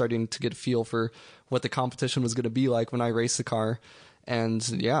when I was starting to get a feel for what the competition was going to be like when I raced the car. And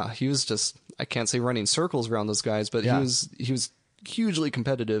yeah, he was just, I can't say running circles around those guys, but he was hugely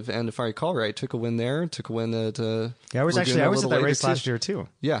competitive. And if I recall right, took a win there, took a win at I was at that race last year too.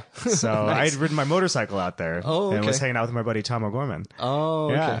 Yeah. So nice. I had ridden my motorcycle out there and was hanging out with my buddy Tom O'Gorman.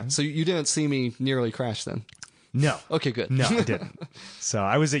 Oh, yeah. Okay. So you didn't see me nearly crash then? No. Okay, good. No, I didn't. So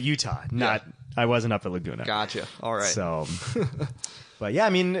I was at Utah, I wasn't up at Laguna. Gotcha. All right. So but yeah,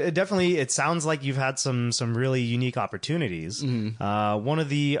 I mean, it sounds like you've had some really unique opportunities. Mm-hmm. One of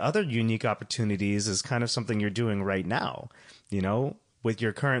the other unique opportunities is kind of something you're doing right now, with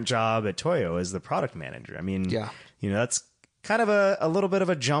your current job at Toyo as the product manager. I mean, that's kind of a little bit of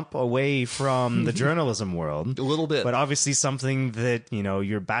a jump away from the journalism world. A little bit. But obviously something that,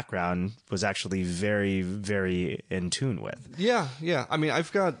 your background was actually very, very in tune with. Yeah. I mean,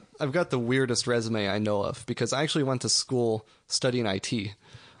 I've got the weirdest resume I know of because I actually went to school studying IT.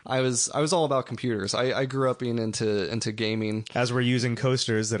 I was all about computers. I grew up being into gaming. As we're using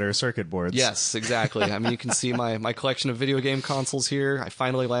coasters that are circuit boards. Yes, exactly. I mean, you can see my collection of video game consoles here. I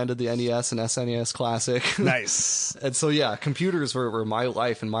finally landed the NES and SNES Classic. Nice. And so, yeah, computers were my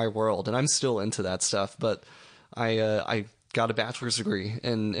life and my world, and I'm still into that stuff. But I got a bachelor's degree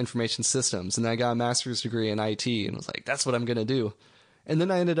in information systems, and then I got a master's degree in IT, and was like, that's what I'm going to do. And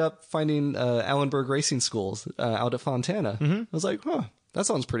then I ended up finding Allenberg Racing Schools out at Fontana. I was like, that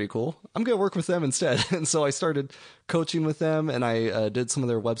sounds pretty cool. I'm going to work with them instead. And so I started coaching with them, and I did some of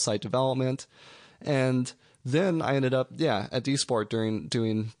their website development. And then I ended up, at D-Sport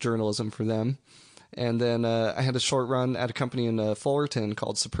doing journalism for them. And then I had a short run at a company in Fullerton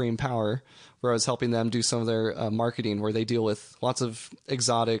called Supreme Power, where I was helping them do some of their marketing, where they deal with lots of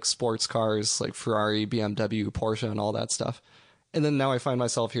exotic sports cars like Ferrari, BMW, Porsche, and all that stuff. And then now I find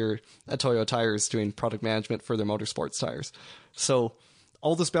myself here at Toyo Tires doing product management for their motorsports tires. So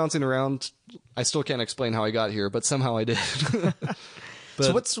all this bouncing around, I still can't explain how I got here, but somehow I did.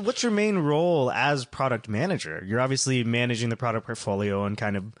 So what's your main role as product manager? You're obviously managing the product portfolio and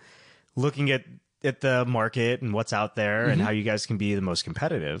kind of looking at the market and what's out there and how you guys can be the most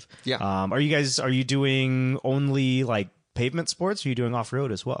competitive. Yeah. Are you doing only like pavement sports, or are you doing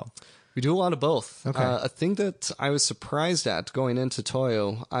off-road as well? We do a lot of both. Okay. A thing that I was surprised at going into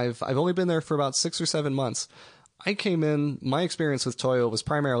Toyo, I've only been there for about 6 or 7 months. I came in, my experience with Toyo was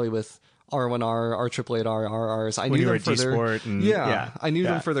primarily with R1R, R888R, RRs. I knew them for their I knew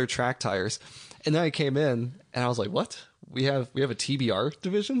them for their track tires. And then I came in and I was like, "What? We have a TBR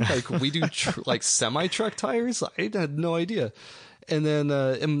division? Like we do like semi-truck tires?" I had no idea. And then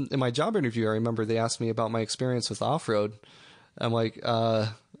in my job interview, I remember they asked me about my experience with off-road. I'm like,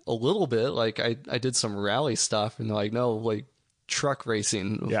 a little bit. Like I did some rally stuff, and they're like, "No, like truck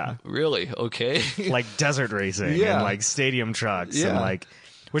racing." Yeah. Really? Okay. Like desert racing and like stadium trucks and like,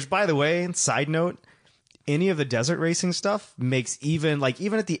 which by the way, side note, any of the desert racing stuff makes even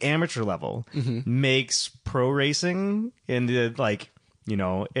at the amateur level makes pro racing in the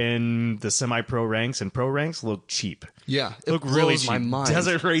in the semi-pro ranks and pro ranks look cheap. Yeah. It look really cheap. My mind.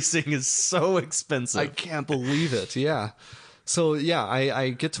 Desert racing is so expensive. I can't believe it. Yeah. So yeah,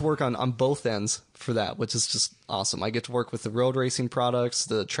 I get to work on both ends for that, which is just awesome. I get to work with the road racing products,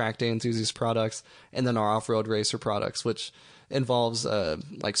 the track day enthusiast products, and then our off-road racer products, which involves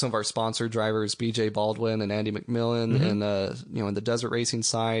like some of our sponsored drivers, BJ Baldwin and Andy McMillan, and in the desert racing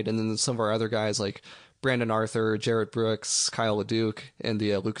side, and then some of our other guys like Brandon Arthur, Jarrett Brooks, Kyle LeDuc, and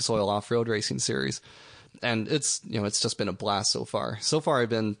the Lucas Oil off-road racing series. And it's just been a blast so far. So far, I've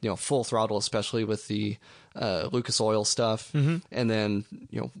been full throttle, especially with the Lucas Oil stuff, and then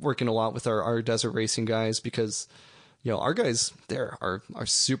working a lot with our desert racing guys, because our guys there are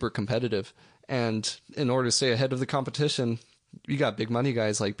super competitive, and in order to stay ahead of the competition, you got big money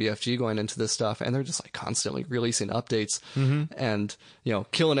guys like BFG going into this stuff, and they're just like constantly releasing updates and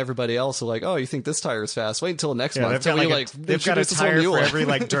killing everybody else. So like, "Oh, you think this tire is fast? Wait until next month." They've got a tire for every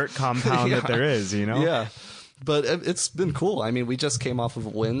like dirt compound that there is, Yeah. But it's been cool. I mean, we just came off of a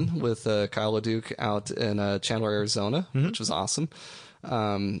win with Kyle LeDuc out in Chandler, Arizona, which was awesome.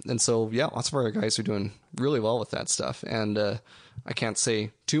 And so, yeah, lots of our guys are doing really well with that stuff. And I can't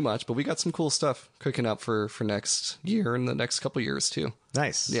say too much, but we got some cool stuff cooking up for next year and the next couple years, too.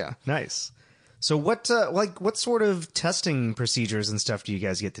 Nice. Yeah. Nice. So what sort of testing procedures and stuff do you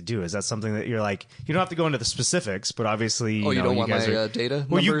guys get to do? Is that something that you're like, you don't have to go into the specifics, but obviously, you don't want my data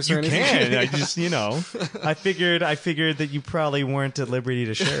numbers or anything? Can. I just, I figured that you probably weren't at liberty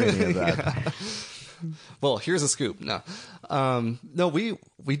to share any of that. Yeah. Well, here's a scoop. No,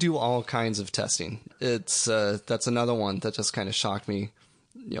 we do all kinds of testing. It's that's another one that just kind of shocked me,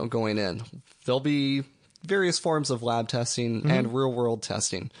 going in. There'll be various forms of lab testing and real world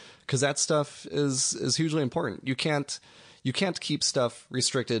testing, because that stuff is hugely important. You can't keep stuff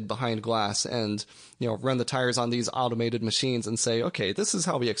restricted behind glass and run the tires on these automated machines and say, okay, this is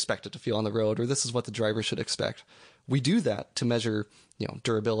how we expect it to feel on the road, or this is what the driver should expect. We do that to measure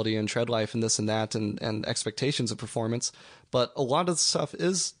durability and tread life and this and that and expectations of performance, but a lot of the stuff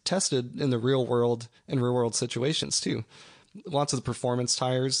is tested in the real world and real world situations too. Lots of the performance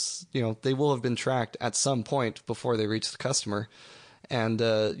tires, they will have been tracked at some point before they reach the customer. And,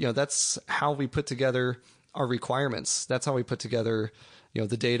 that's how we put together our requirements. That's how we put together,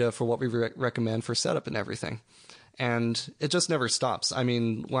 the data for what we recommend for setup and everything. And it just never stops. I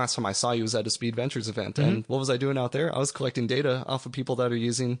mean, last time I saw you was at a Speed Ventures event, and what was I doing out there? I was collecting data off of people that are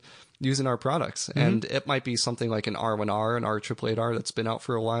using our products. And it might be something like an R1R, an R888R that's been out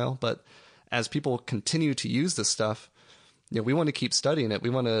for a while. But as people continue to use this stuff, we want to keep studying it. We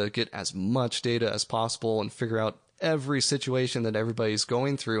want to get as much data as possible and figure out every situation that everybody's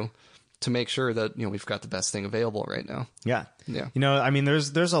going through to make sure that we've got the best thing available right now. Yeah. I mean,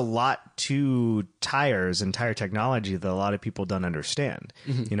 there's a lot to tires and tire technology that a lot of people don't understand.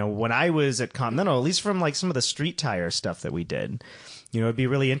 When I was at Continental, at least from like some of the street tire stuff that we did, it'd be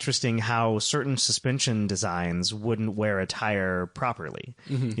really interesting how certain suspension designs wouldn't wear a tire properly.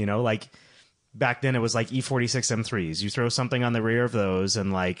 Like back then it was like E46 M3s. You throw something on the rear of those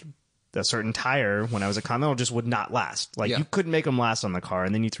and like a certain tire when I was at Continental just would not last. Like you couldn't make them last on the car,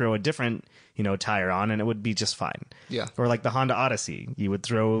 and then you throw a different, tire on and it would be just fine. Yeah. Or like the Honda Odyssey, you would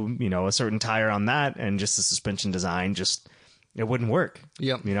throw, a certain tire on that and just the suspension design it wouldn't work.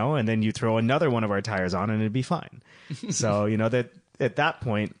 Yep. And then you throw another one of our tires on and it'd be fine. So, that at that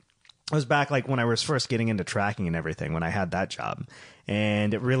point, I was back like when I was first getting into tracking and everything, when I had that job.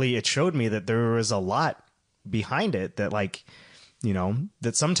 And it showed me that there was a lot behind it that like,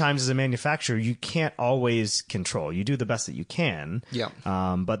 that sometimes as a manufacturer, you can't always control. You do the best that you can. Yeah.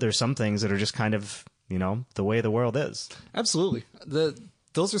 But there's some things that are just kind of, the way the world is. Absolutely.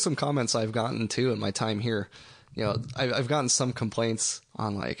 Those are some comments I've gotten too in my time here. I've gotten some complaints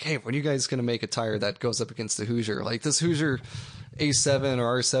on like, hey, when are you guys going to make a tire that goes up against the Hoosier? Like this Hoosier A7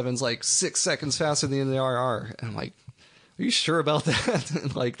 or R7's like 6 seconds faster than the RR. And I'm like, are you sure about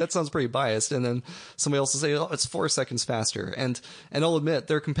that? Like, that sounds pretty biased. And then somebody else will say, oh, it's 4 seconds faster. And I'll admit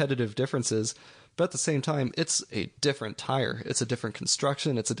they're competitive differences. But at the same time, it's a different tire. It's a different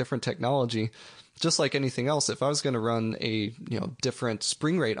construction. It's a different technology. Just like anything else, if I was going to run a different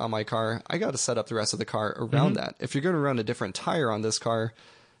spring rate on my car, I got to set up the rest of the car around that. If you're going to run a different tire on this car,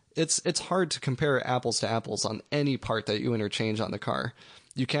 it's hard to compare apples to apples on any part that you interchange on the car.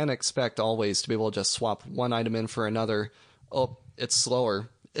 You can't expect always to be able to just swap one item in for another. Oh, it's slower.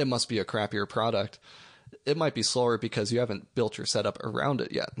 It must be a crappier product. It might be slower because you haven't built your setup around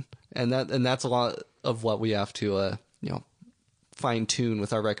it yet. And that's a lot of what we have to fine tune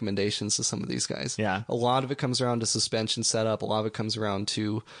with our recommendations to some of these guys. Yeah. A lot of it comes around to suspension setup. A lot of it comes around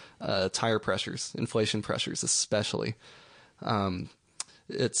to tire pressures, inflation pressures especially.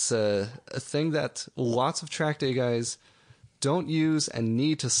 It's a thing that lots of track day guys don't use and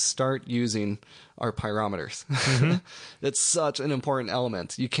need to start using are pyrometers. It's such an important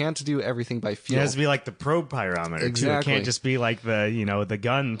element. You can't do everything by feel. It has to be like the probe pyrometer. Exactly. Too. It can't just be like the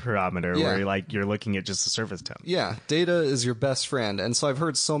gun pyrometer where you're looking at just the surface temp. Yeah, data is your best friend. And so I've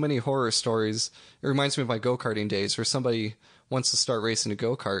heard so many horror stories. It reminds me of my go-karting days where somebody wants to start racing a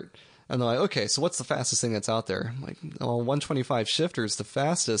go-kart. And they're like, okay, so what's the fastest thing that's out there? I'm like, well, 125 shifter is the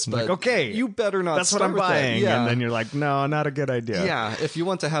fastest, but okay, you better not that's start what I'm with buying. That. Yeah. And then you're like, no, not a good idea. Yeah, if you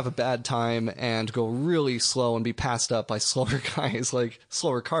want to have a bad time and go really slow and be passed up by slower guys, like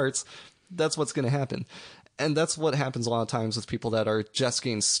slower carts, that's what's going to happen. And that's what happens a lot of times with people that are just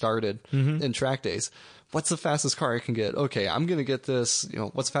getting started in track days. What's the fastest car I can get? Okay, I'm going to get this,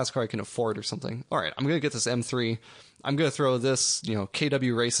 what's the fastest car I can afford or something? All right, I'm going to get this M3. I'm going to throw this,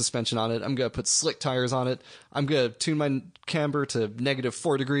 KW race suspension on it. I'm going to put slick tires on it. I'm going to tune my camber to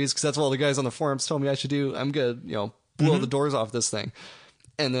 -4 degrees because that's what all the guys on the forums told me I should do. I'm going to, blow the doors off this thing.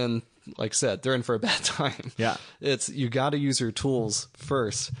 And then, like I said, they're in for a bad time. Yeah. You got to use your tools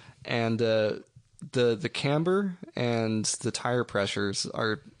first. And the camber and the tire pressures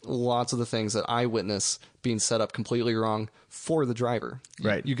are lots of the things that I witness being set up completely wrong for the driver.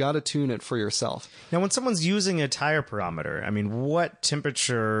 Right. You got to tune it for yourself. Now, when someone's using a tire barometer, I mean, what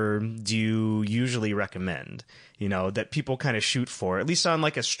temperature do you usually recommend? That people kind of shoot for, at least on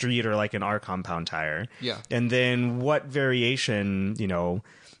like a street or like an R compound tire. Yeah. And then what variation,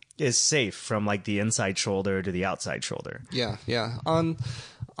 is safe from like the inside shoulder to the outside shoulder? Yeah. On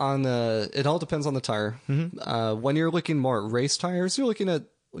it all depends on the tire. When you're looking more at race tires, you're looking at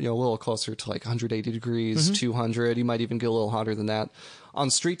a little closer to like 180 degrees, 200. You might even get a little hotter than that. On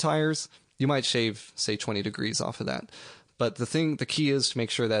street tires, you might shave, say, 20 degrees off of that. But the key is to make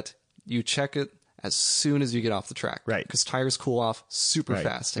sure that you check it as soon as you get off the track. Right. Because tires cool off super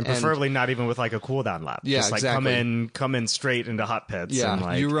fast. And preferably not even with like a cool down lap. Yeah, just like exactly. come in straight into hot pits.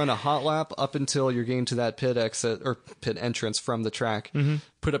 Yeah, and you run a hot lap up until you're getting to that pit exit or pit entrance from the track.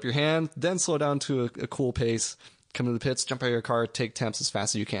 Put up your hand, then slow down to a cool pace. Come to the pits, jump out of your car, take temps as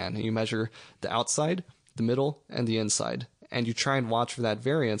fast as you can. And you measure the outside, the middle, and the inside. And you try and watch for that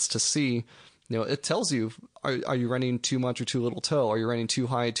variance to see, it tells you, are you running too much or too little toe? Are you running too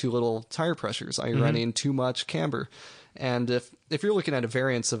high, too little tire pressures? Are you running too much camber? And if you're looking at a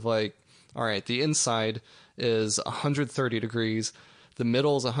variance of like, all right, the inside is 130 degrees, the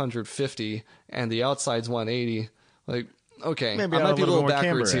middle is 150, and the outside's 180, like, okay, maybe I might be a little more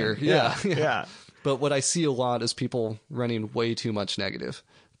backwards camber here. in. Yeah. But what I see a lot is people running way too much negative.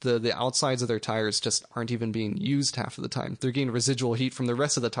 The outsides of their tires just aren't even being used half of the time. They're getting residual heat from the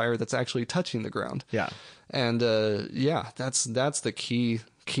rest of the tire that's actually touching the ground. Yeah. And that's the key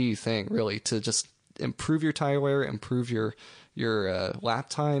thing really, to just improve your tire wear, improve your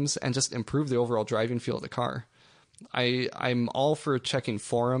lap times, and just improve the overall driving feel of the car. I'm all for checking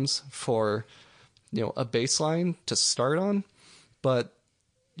forums for a baseline to start on, but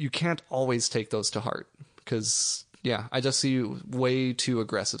you can't always take those to heart because, I just see way too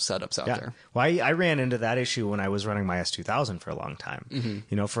aggressive setups out there. Well, I ran into that issue when I was running my S2000 for a long time.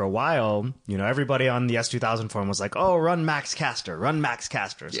 For a while, everybody on the S2000 forum was like, oh, run max caster.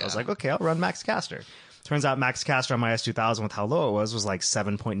 So I was like, okay, I'll run max caster. Turns out max caster on my S2000 with how low it was like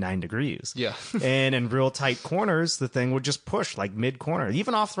 7.9 degrees. Yeah. And in real tight corners, the thing would just push like mid corner,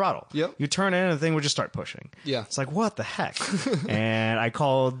 even off throttle. Yep. You turn in and the thing would just start pushing. Yeah. It's like, what the heck? And I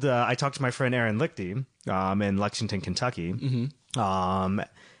talked to my friend Aaron Lichty in Lexington, Kentucky.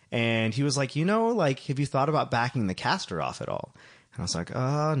 And he was like, have you thought about backing the caster off at all? And I was like,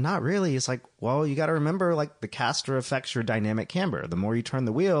 not really. It's like, well, you got to remember, like, the caster affects your dynamic camber. The more you turn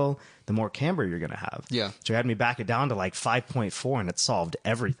the wheel, the more camber you're going to have. Yeah. So he had me back it down to like 5.4, and it solved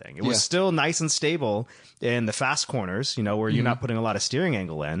everything. It was still nice and stable in the fast corners, where you're not putting a lot of steering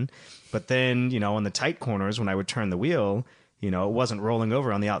angle in. But then, in the tight corners, when I would turn the wheel, it wasn't rolling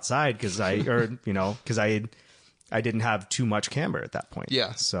over on the outside because I didn't have too much camber at that point.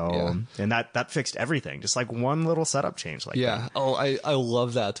 Yeah. So, and that fixed everything. Just like one little setup change like that. Yeah. Oh, I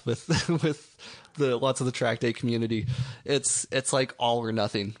love that with the lots of the track day community. It's like all or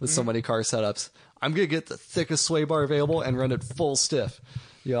nothing with so many car setups. I'm going to get the thickest sway bar available and run it full stiff.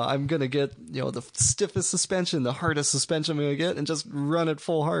 I'm going to get, the stiffest suspension, the hardest suspension I'm going to get, and just run it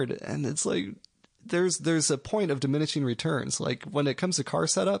full hard. And it's like, there's a point of diminishing returns. Like when it comes to car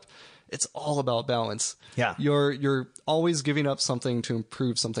setup, it's all about balance. Yeah. You're always giving up something to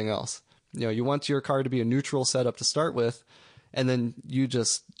improve something else. You want your car to be a neutral setup to start with, and then you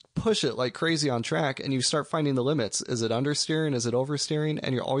just push it like crazy on track, and you start finding the limits. Is it understeering? Is it oversteering?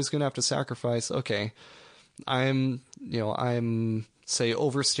 And you're always going to have to sacrifice, okay, I'm say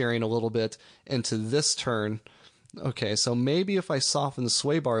oversteering a little bit into this turn. Okay, so maybe if I soften the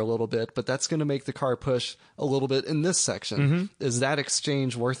sway bar a little bit, but that's going to make the car push a little bit in this section. Is that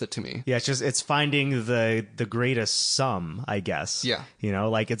exchange worth it to me? Yeah, it's finding the greatest sum, I guess. Yeah.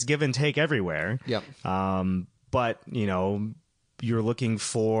 Like it's give and take everywhere. Yep. But, you're looking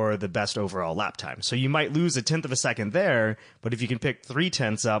for the best overall lap time. So you might lose a tenth of a second there, but if you can pick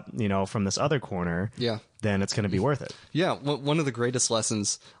 0.3 up, from this other corner, then it's going to be worth it. Yeah, one of the greatest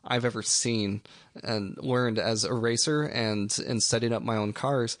lessons I've ever seen and learned as a racer and in setting up my own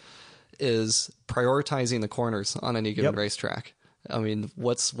cars is prioritizing the corners on any given racetrack. I mean,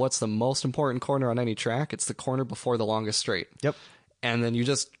 what's the most important corner on any track? It's the corner before the longest straight. Yep. And then you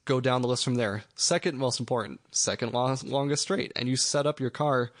just go down the list from there. Second most important, second longest straight. And you set up your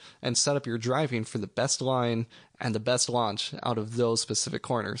car and set up your driving for the best line and the best launch out of those specific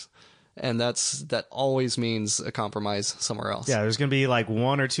corners. And that always means a compromise somewhere else. Yeah, there's going to be like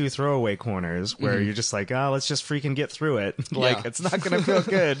one or two throwaway corners where you're just like, let's just freaking get through it. It's not going to feel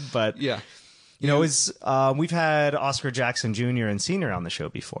good, but... Yeah. We've had Oscar Jackson Jr. and Sr. on the show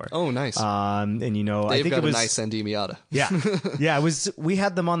before. Oh, nice. And I think it was a nice ND Miata. Yeah, yeah. We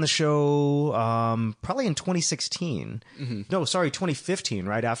had them on the show probably in 2016. No, sorry, 2015.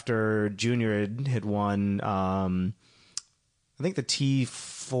 Right after Jr. had won. I think the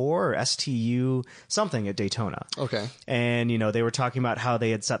T4 or STU something at Daytona. Okay. And they were talking about how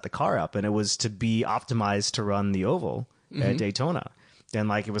they had set the car up, and it was to be optimized to run the oval at Daytona, and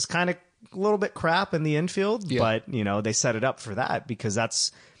like it was kind of a little bit crap in the infield, but they set it up for that because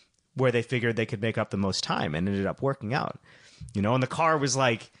that's where they figured they could make up the most time, and ended up working out. And the car was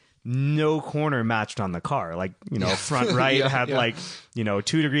like no corner matched on the car. Like, front right had like, 2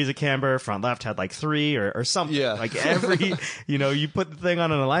 degrees of camber, front left had like 3 or something. Yeah. Like every, you put the thing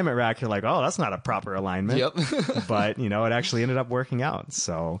on an alignment rack, you're like, oh, that's not a proper alignment. Yep. But, it actually ended up working out.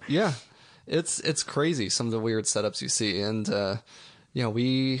 So yeah, it's crazy. Some of the weird setups you see. And,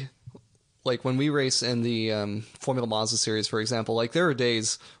 we, like when we race in the Formula Mazda series, for example, like there are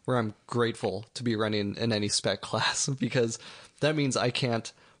days where I'm grateful to be running in any spec class because that means I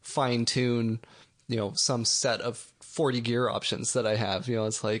can't fine tune, some set of 40 gear options that I have.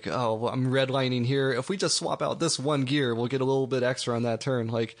 It's like, oh, well, I'm redlining here. If we just swap out this one gear, we'll get a little bit extra on that turn.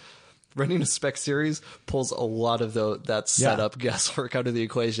 Like running a spec series pulls a lot of that setup guesswork out of the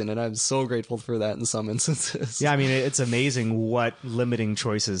equation, and I'm so grateful for that in some instances. Yeah, I mean, it's amazing what limiting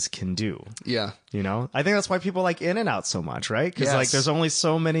choices can do. Yeah. I think that's why people like In-N-Out so much, right? Because like there's only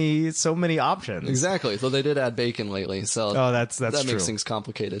so many options. Exactly. Though they did add bacon lately, so that true. Makes things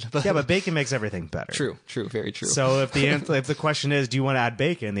complicated. Yeah, but bacon makes everything better. True, very true. So if the question is, do you want to add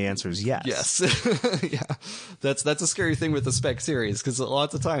bacon? The answer is yes. Yes. Yeah. That's a scary thing with the spec series because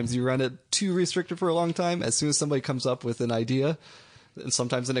lots of times you run it too restricted for a long time. As soon as somebody comes up with an idea, and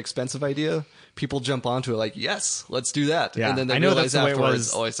sometimes an expensive idea, people jump onto it like, yes, let's do that. Yeah. And then they realize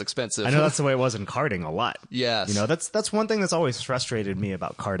afterwards, oh, it's expensive. I know that's the way it was in karting a lot. Yes. That's one thing that's always frustrated me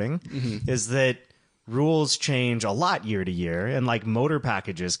about karting is that rules change a lot year to year, and like motor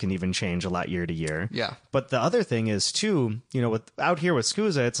packages can even change a lot year to year. Yeah. But the other thing is too, out here with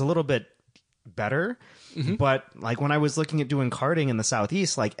SCUSA, it's a little bit better. But like when I was looking at doing karting in the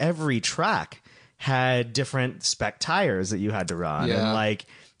Southeast, like every track had different spec tires that you had to run. And like,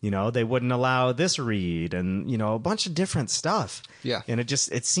 they wouldn't allow this read and, a bunch of different stuff. Yeah. And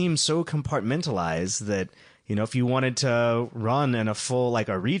it seems so compartmentalized that, if you wanted to run in a full, like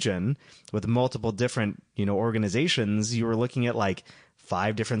a region with multiple different, organizations, you were looking at like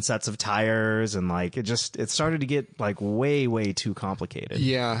 5 different sets of tires, and like it started to get like way too complicated.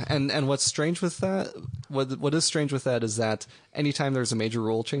 Yeah, and what's strange with that, what is strange with that is that anytime there's a major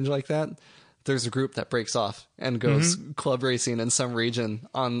rule change like that, there's a group that breaks off and goes club racing in some region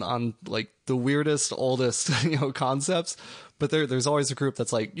on like the weirdest, oldest, concepts. But there's always a group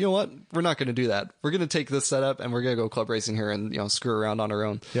that's like, you know what, we're not going to do that. We're going to take this setup and we're going to go club racing here and screw around on our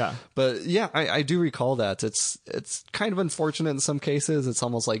own. Yeah. But yeah, I do recall that. It's kind of unfortunate in some cases. It's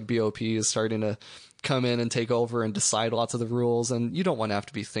almost like BOP is starting to come in and take over and decide lots of the rules, and you don't want to have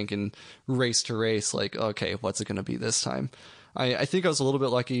to be thinking race to race like, okay, what's it going to be this time? I think I was a little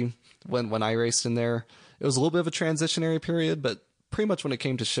bit lucky when I raced in there. It was a little bit of a transitionary period, but pretty much when it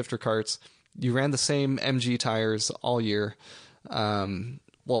came to shifter karts, you ran the same MG tires all year.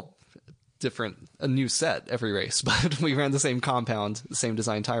 Well, a new set every race, but we ran the same compound, the same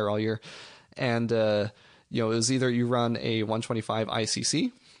design tire all year. And, it was either you run a 125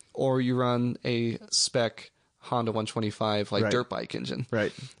 ICC or you run a spec Honda 125, like dirt bike engine.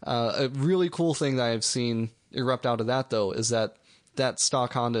 Right. A really cool thing that I've seen erupt out of that, though, is that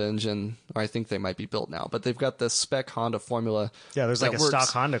stock Honda engine, or I think they might be built now, but they've got the spec Honda formula. Yeah, there's like a stock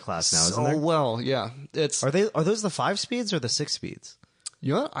Honda class now, isn't there? Oh, well, yeah. Are those the 5 speeds or the 6 speeds?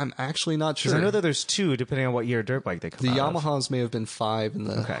 You know what? I'm actually not sure. Because I know that there's 2 depending on what year dirt bike they come out of. The Yamahas may have been 5 and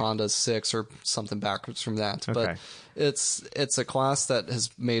the Honda's 6 or something backwards from that. Okay. But it's a class that has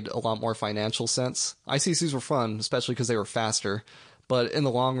made a lot more financial sense. ICCs were fun, especially because they were faster. But in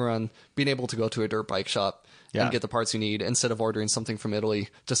the long run, being able to go to a dirt bike shop and get the parts you need instead of ordering something from Italy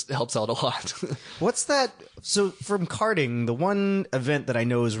just helps out a lot. What's that? So from karting, the one event that I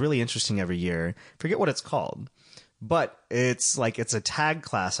know is really interesting every year, forget what it's called, but it's a tag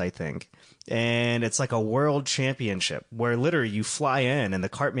class, I think. And it's like a world championship where literally you fly in and the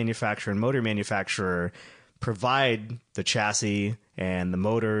kart manufacturer and motor manufacturer provide the chassis and the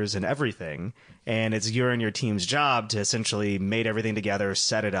motors and everything. And it's your and your team's job to essentially mate everything together,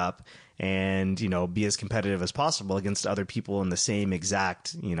 set it up, and, be as competitive as possible against other people in the same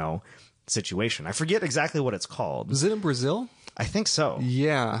exact, situation. I forget exactly what it's called. Was it in Brazil? I think so.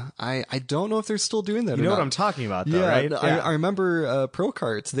 Yeah. I don't know if they're still doing that. You know what I'm talking about, though, right? Yeah. I remember Pro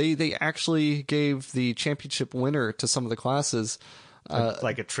Karts. They actually gave the championship winner to some of the classes.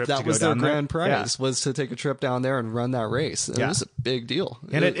 Like a trip that to go was their down grand there? prize was to take a trip down there and run that race. And it was a big deal.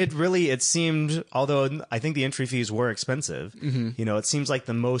 And it seemed, although I think the entry fees were expensive, it seems like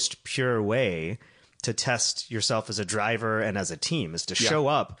the most pure way to test yourself as a driver and as a team is to show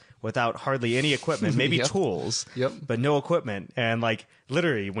up without hardly any equipment, maybe tools, but no equipment. And like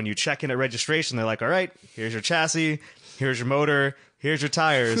literally when you check in at registration, they're like, all right, here's your chassis, here's your motor, here's your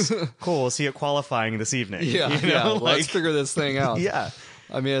tires. Cool. We'll see you qualifying this evening. Let's figure this thing out. Yeah.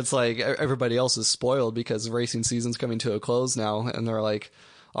 I mean, it's like everybody else is spoiled because racing season's coming to a close now. And they're like,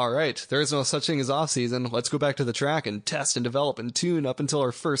 all right, there is no such thing as off season. Let's go back to the track and test and develop and tune up until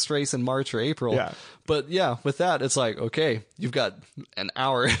our first race in March or April. Yeah. But yeah, with that, it's like, okay, you've got an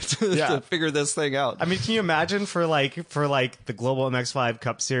hour to figure this thing out. I mean, can you imagine for the Global MX5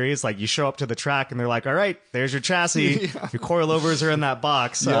 Cup Series, like you show up to the track and they're like, all right, there's your chassis. Your coilovers are in that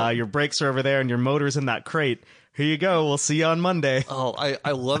box. Your brakes are over there and your motor's in that crate. Here you go. We'll see you on Monday. Oh,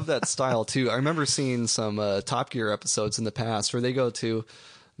 I love that style too. I remember seeing some Top Gear episodes in the past where they go to,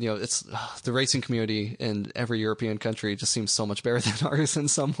 it's the racing community in every European country just seems so much better than ours in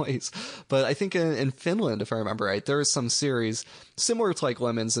some ways. But I think in Finland, if I remember right, there is some series similar to like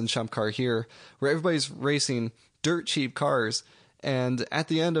Lemons and Chump Car here, where everybody's racing dirt cheap cars. And at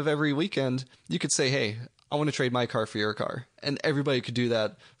the end of every weekend, you could say, hey, I want to trade my car for your car. And everybody could do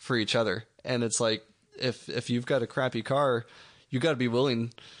that for each other. And it's like, if you've got a crappy car, you got to be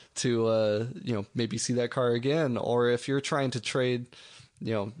willing to, maybe see that car again. Or if you're trying to trade,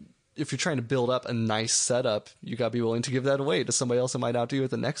 if you're trying to build up a nice setup, you got to be willing to give that away to somebody else that might outdo you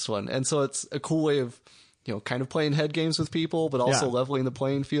at the next one. And so it's a cool way of, kind of playing head games with people, but also leveling the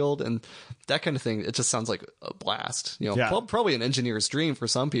playing field and that kind of thing. It just sounds like a blast, probably an engineer's dream for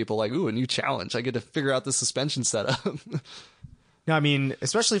some people, like, ooh, a new challenge. I get to figure out the suspension setup. No, I mean,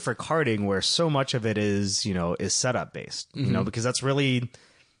 especially for karting where so much of it is, is setup based, because that's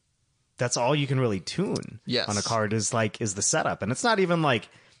all you can really tune on a kart is the setup. And it's not even like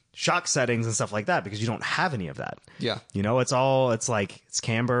shock settings and stuff like that because you don't have any of that. Yeah. It's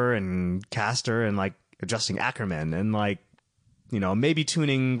camber and caster and like adjusting Ackerman and like, maybe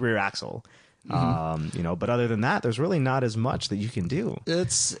tuning rear axle. But other than that, there's really not as much that you can do.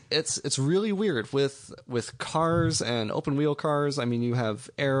 It's really weird with cars and open wheel cars. I mean, you have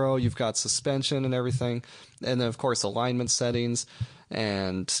aero, you've got suspension and everything, and then of course alignment settings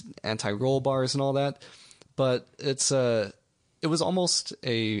and anti-roll bars and all that. But it was almost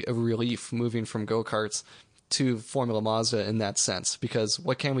a relief moving from go-karts to Formula Mazda in that sense, because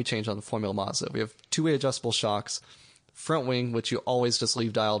what can we change on the Formula Mazda? We have two-way adjustable shocks, front wing, which you always just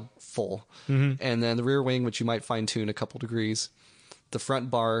leave dialed full, and then the rear wing, which you might fine-tune a couple degrees. The front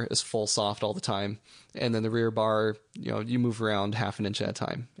bar is full soft all the time, and then the rear bar, you move around half an inch at a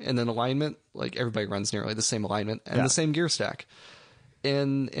time. And then alignment, like everybody runs nearly the same alignment and the same gear stack.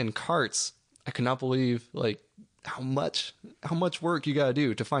 In karts, I could not believe how much work you got to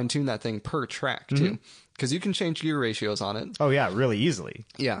do to fine-tune that thing per track too. Because you can change gear ratios on it. Oh, yeah, really easily.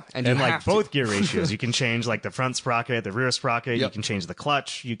 Yeah. And both gear ratios. You can change, the front sprocket, the rear sprocket. Yep. You can change the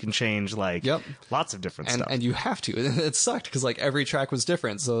clutch. You can change, lots of different stuff. And you have to. It sucked because, every track was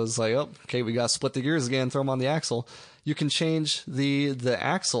different. So it was okay, we got to split the gears again, throw them on the axle. You can change the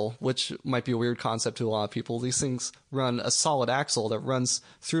axle, which might be a weird concept to a lot of people. These things run a solid axle that runs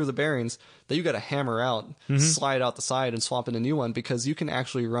through the bearings that you got to hammer out, slide out the side, and swap in a new one, because you can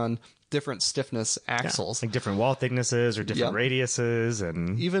actually run different stiffness axles, like different wall thicknesses or different radiuses.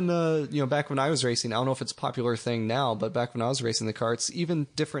 And even back when I was racing, I don't know if it's a popular thing now, but back when I was racing the karts, even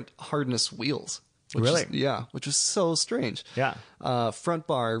different hardness wheels. Which was so strange. Front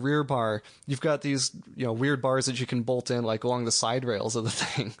bar, rear bar, you've got these weird bars that you can bolt in along the side rails of the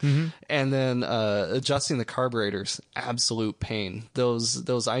thing. And then adjusting the carburetors, absolute pain. Those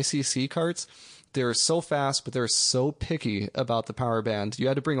ICC karts, they're so fast, but they're so picky about the power band. You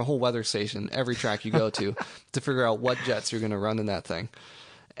had to bring a whole weather station every track you go to figure out what jets you're going to run in that thing.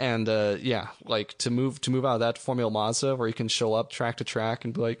 And to move out of that to Formula Mazda, where you can show up track to track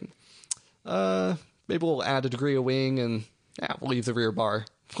and be like, maybe we'll add a degree of wing and we'll leave the rear bar,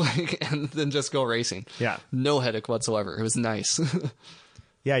 and then just go racing. Yeah, no headache whatsoever. It was nice.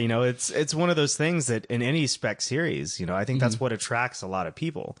 Yeah, it's one of those things that in any spec series, I think that's what attracts a lot of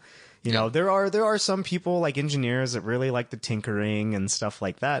people. There are some people like engineers that really like the tinkering and stuff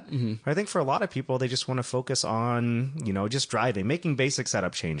like that. But I think for a lot of people, they just want to focus on, just driving, making basic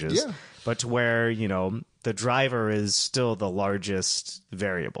setup changes, but to where, the driver is still the largest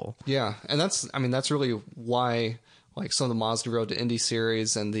variable. Yeah. And that's really why some of the Mazda Road to Indy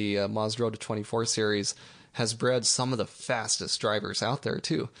series and the Mazda Road to 24 series has bred some of the fastest drivers out there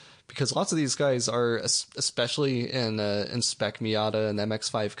too. Because lots of these guys are, especially in Spec Miata and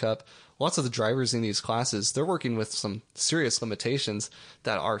MX-5 Cup, lots of the drivers in these classes, they're working with some serious limitations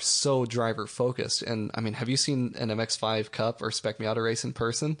that are so driver-focused. And, have you seen an MX-5 Cup or Spec Miata race in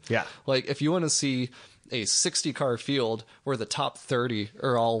person? Yeah. If you want to see a 60-car field where the top 30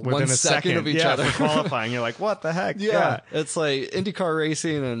 are all within 1 second of each other. For qualifying, you're like, what the heck? Yeah. It's like IndyCar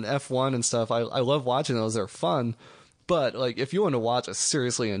racing and F1 and stuff. I love watching those. They're fun. But if you want to watch a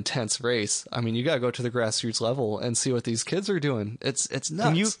seriously intense race, you got to go to the grassroots level and see what these kids are doing. It's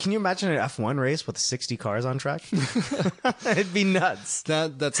nuts. Can you imagine an F1 race with 60 cars on track? It'd be nuts.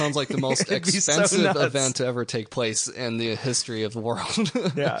 That sounds like the most expensive event to ever take place in the history of the world.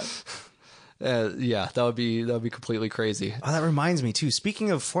 Yeah. That would be completely crazy. Oh, that reminds me too. Speaking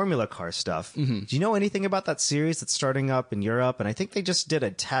of Formula Car stuff, do you know anything about that series that's starting up in Europe? And I think they just did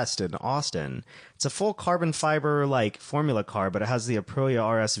a test in Austin. It's a full carbon fiber Formula car, but it has the Aprilia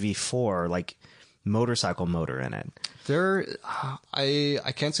RSV4 motorcycle motor in it.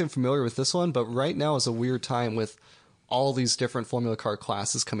 I can't say I'm familiar with this one, but right now is a weird time with all these different Formula Car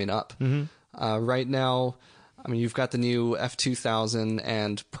classes coming up. Right now, you've got the new F2000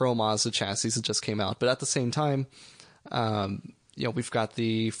 and Pro Mazda chassis that just came out. But at the same time, we've got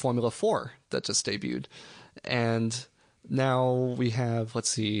the Formula 4 that just debuted. And now we have,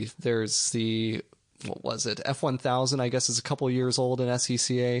 there's the, F1000, I guess is a couple years old in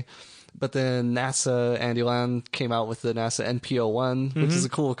SCCA. But then NASA, Andy Land came out with the NASA NP01, which is a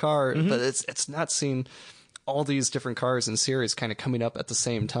cool car. But it's not seen all these different cars in series kind of coming up at the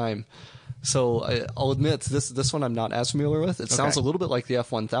same time. So I'll admit this one I'm not as familiar with. It sounds a little bit like the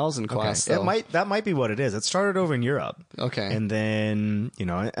F1000 class. Okay. That might be what it is. It started over in Europe. Okay. And then,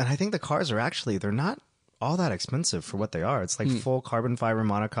 and I think the cars are they're not all that expensive for what they are. It's full carbon fiber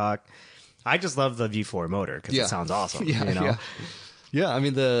monocoque. I just love the V4 motor because it sounds awesome. Yeah,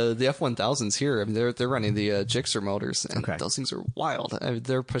 the F1000s here, they're running the Gixxer motors, and those things are wild.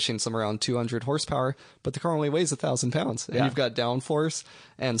 They're pushing some around 200 horsepower, but the car only weighs 1,000 pounds. And you've got downforce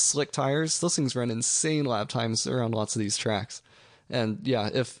and slick tires. Those things run insane lap times around lots of these tracks. And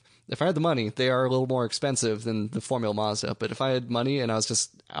if If I had the money, they are a little more expensive than the Formula Mazda. But if I had money and I was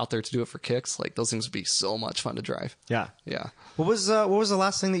just out there to do it for kicks, like those things would be so much fun to drive. Yeah. Yeah. What was the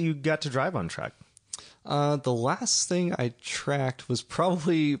last thing that you got to drive on track? The last thing I tracked was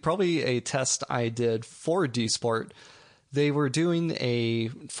probably a test I did for D Sport. They were doing a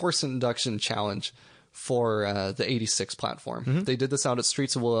force induction challenge for the 86 platform. Mm-hmm. They did this out at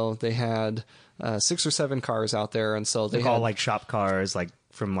Streets of Willow. They had 6 or 7 cars out there, and so they all like shop cars, like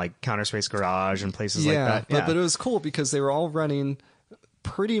from like Counter Space Garage and places like that. But it was cool because they were all running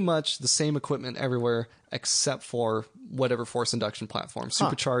pretty much the same equipment everywhere except for whatever force induction platform,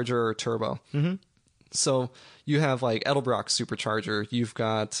 supercharger or turbo. Mm-hmm. So you have like Edelbrock supercharger. You've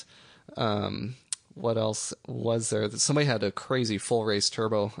got what else was there? Somebody had a crazy full race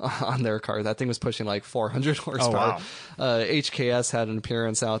turbo on their car. That thing was pushing like 400 horsepower. Oh, wow. HKS had an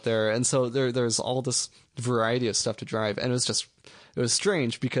appearance out there, and so there's all this variety of stuff to drive, and it was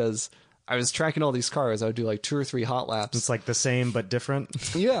strange because I was tracking all these cars. I would do like 2 or 3 hot laps. It's like the same but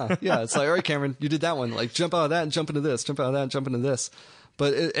different. Yeah. It's like, all right, Cameron, you did that one. Like, jump out of that and jump into this. Jump out of that and jump into this.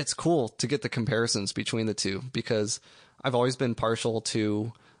 But it's cool to get the comparisons between the two because I've always been partial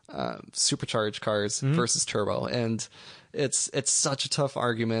to supercharged cars versus turbo, and it's such a tough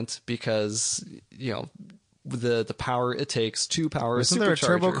argument because the power it takes to power Isn't there a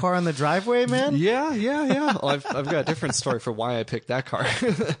turbo car in the driveway, man? Yeah. Well, I've got a different story for why I picked that car,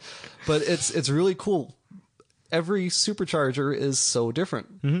 but it's really cool. Every supercharger is so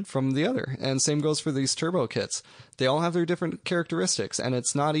different from the other, and same goes for these turbo kits. They all have their different characteristics, and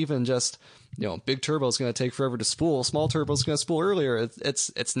it's not even just big turbo is going to take forever to spool, small turbo is going to spool earlier.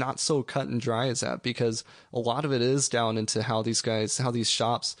 It's not so cut and dry as that because a lot of it is down into how these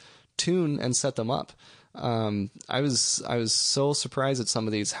shops tune and set them up. I was so surprised at some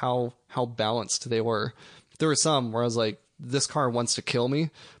of these how balanced they were. There were some where I was like, this car wants to kill me,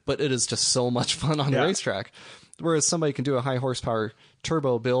 but it is just so much fun on the racetrack. Whereas somebody can do a high horsepower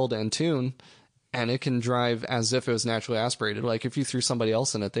turbo build and tune, and it can drive as if it was naturally aspirated. Like if you threw somebody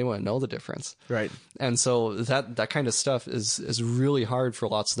else in it, they wouldn't know the difference. Right. And so that kind of stuff is really hard for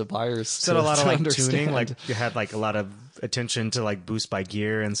lots of the buyers to a lot of like understand. Tuning, like you had like a lot of attention to like boost by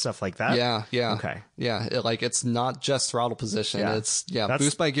gear and stuff like that. Yeah. Okay. Yeah. It's not just throttle position. Yeah. It's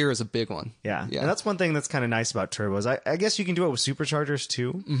boost by gear is a big one. Yeah. And that's one thing that's kind of nice about turbos. I guess you can do it with superchargers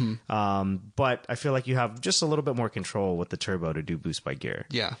too. Mm-hmm. But I feel like you have just a little bit more control with the turbo to do boost by gear.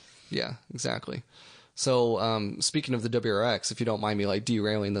 Yeah, exactly. So, speaking of the WRX, if you don't mind me like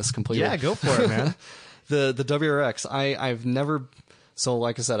derailing this completely. Yeah, go for it, man. The WRX, I've never, so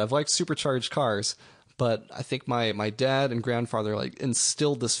like I said, I've liked supercharged cars, but I think my dad and grandfather like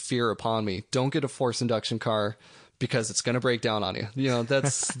instilled this fear upon me. Don't get a force induction car because it's going to break down on you.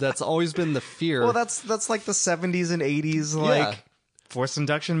 That's always been the fear. Well, that's like the 70s and 80s, like forced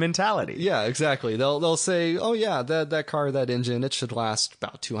induction mentality. Yeah, exactly. They'll say, oh yeah, that car, that engine, it should last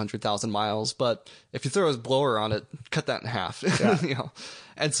about 200,000 miles, but if you throw a blower on it, cut that in half. Yeah.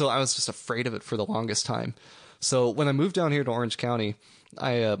 And so I was just afraid of it for the longest time. So when I moved down here to Orange County,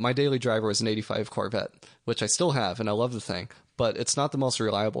 my daily driver was an 85 Corvette, which I still have, and I love the thing, but it's not the most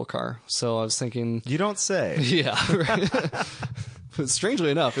reliable car. So I was thinking, you don't say. Yeah. Right.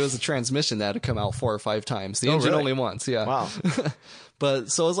 Strangely enough, it was a transmission that had come out 4 or 5 times. The engine only once. Yeah. Wow.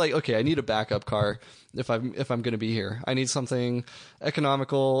 But so I was like, okay, I need a backup car if I'm going to be here. I need something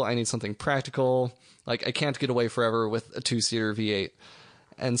economical. I need something practical. Like I can't get away forever with a 2-seater V8.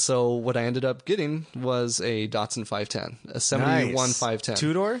 And so what I ended up getting was a Datsun 510, a 71 510.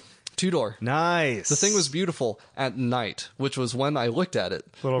 2-door? 2-door. Nice. The thing was beautiful at night, which was when I looked at it,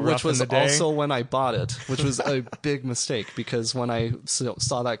 which was in the day. Also when I bought it, which was a big mistake because when I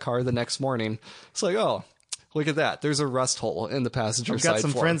saw that car the next morning, it's like, oh, look at that. There's a rust hole in the passenger side. I've got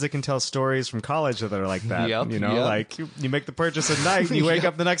some friends that can tell stories from college that are like that. Yep, like you make the purchase at night and you wake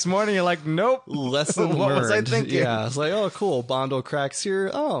up the next morning, you're like, nope. Lesson learned. What was I thinking? Yeah, it's like, oh, cool. Bondo cracks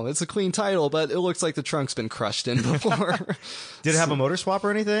here. Oh, it's a clean title, but it looks like the trunk's been crushed in before. Did it have a motor swap or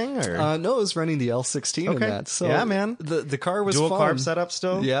anything? Or? No, it was running the L16 in that. So yeah, man. The car was dual fun. carb setup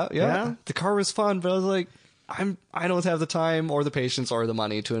still? Yeah. The car was fun, but I was like, I don't have the time or the patience or the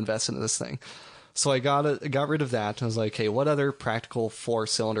money to invest into this thing. So I got rid of that. I was like, hey, what other practical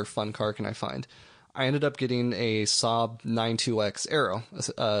 4-cylinder fun car can I find? I ended up getting a Saab 92X Aero,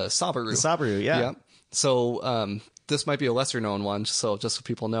 a Subaru. The Subaru, yeah. So this might be a lesser known one, so just so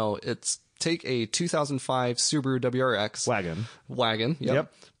people know, it's take a 2005 Subaru WRX. Wagon,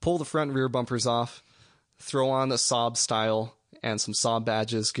 yep. Pull the front and rear bumpers off, throw on a Saab style and some Saab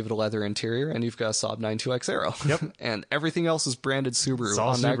badges, give it a leather interior, and you've got a Saab 92X Aero. Yep. And everything else is branded Subaru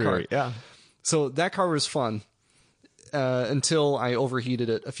on that car. Yeah. So that car was fun. until I overheated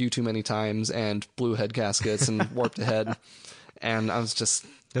it a few too many times and blew head gaskets and warped a head. And I was just...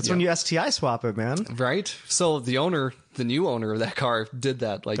 That's when you STI swap it, man. Right? So the new owner of that car did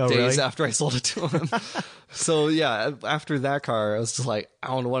that days really? after I sold it to him. So yeah, after that car, I was just like, I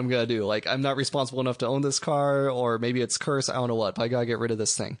don't know what I'm going to do. Like, I'm not responsible enough to own this car, or maybe it's cursed. I don't know what, but I got to get rid of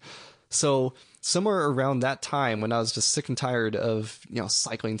this thing. So somewhere around that time when I was just sick and tired of,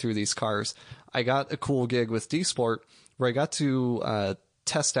 cycling through these cars, I got a cool gig with D Sport where I got to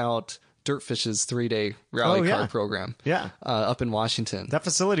test out Dirtfish's 3-day rally car program. Yeah. Up in Washington. That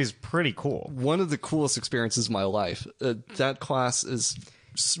facility is pretty cool. One of the coolest experiences of my life. That class is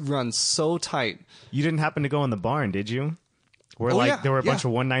run so tight. You didn't happen to go in the barn, did you? Where there were a bunch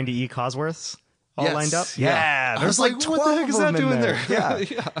of 190E Cosworths all lined up? Yeah. There's like 12 what the heck is that doing there?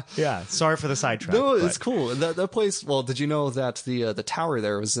 Yeah. Sorry for the sidetrack. No, it's cool. That place, well, did you know that the tower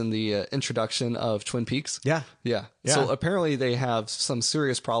there was in the introduction of Twin Peaks? Yeah. So apparently they have some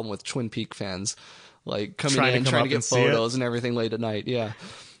serious problem with Twin Peak fans, like coming in, trying to get photos and everything late at night. Yeah.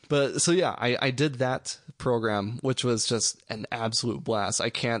 But so yeah, I did that program, which was just an absolute blast.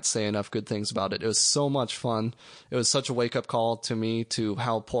 I can't say enough good things about it. It was so much fun. It was such a wake up call to me to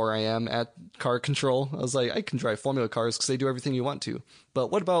how poor I am at car control. I was like, I can drive formula cars because they do everything you want to.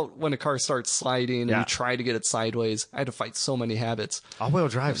 But what about when a car starts sliding and you try to get it sideways? I had to fight so many habits. All-wheel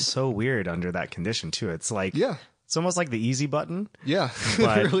drive's so weird under that condition too. It's like it's almost like the easy button. Yeah,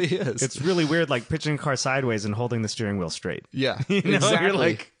 it really is. It's really weird, like pitching a car sideways and holding the steering wheel straight. Yeah,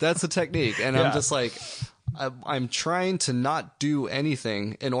 exactly. That's a technique. And I'm just like, I'm trying to not do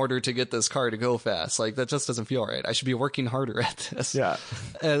anything in order to get this car to go fast. Like, that just doesn't feel right. I should be working harder at this. Yeah.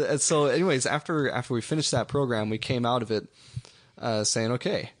 And so anyways, after we finished that program, we came out of it saying,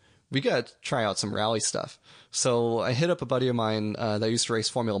 okay, we got to try out some rally stuff. So I hit up a buddy of mine that I used to race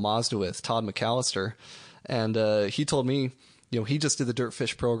Formula Mazda with, Todd McAllister. And he told me, he just did the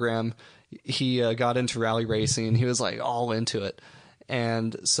Dirtfish program. He got into rally racing. He was like all into it.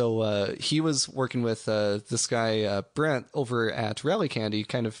 And so he was working with this guy, Brent, over at Rally Candy,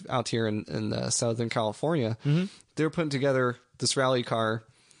 kind of out here in Southern California. Mm-hmm. They were putting together this rally car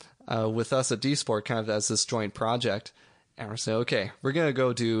with us at D Sport, kind of as this joint project. And we're saying, okay, we're going to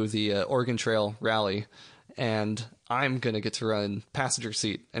go do the Oregon Trail Rally. And I'm going to get to run passenger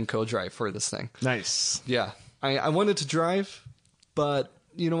seat and co-drive for this thing. Nice. Yeah. I wanted to drive, but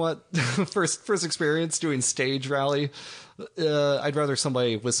you know what? first experience doing stage rally. I'd rather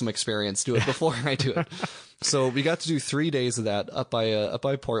somebody with some experience do it before I do it. So we got to do 3 days of that up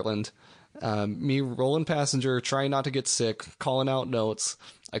by Portland. Me rolling passenger, trying not to get sick, calling out notes.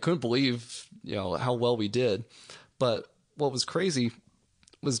 I couldn't believe, how well we did. But what was crazy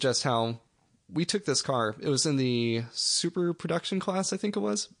was just how we took this car. It was in the super production class, I think it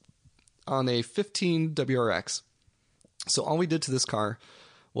was, on a 15 WRX. So all we did to this car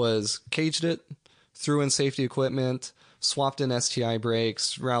was caged it, threw in safety equipment, swapped in STI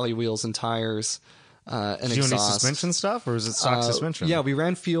brakes, rally wheels and tires, and Did you do any suspension stuff, or was it stock suspension? Yeah, we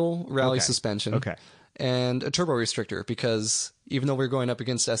ran fuel rally suspension. Okay. And a turbo restrictor, because even though we're going up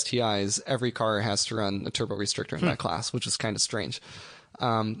against STIs, every car has to run a turbo restrictor in that class, which is kind of strange.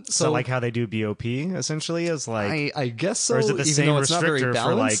 So like how they do BOP essentially is like I guess so. Or is it the even same though it's not very restrictor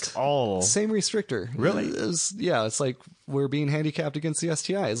balanced, for like all? Same restrictor. Really? It's like we're being handicapped against the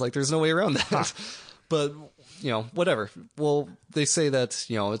STIs. Like there's no way around that. But whatever. Well, they say that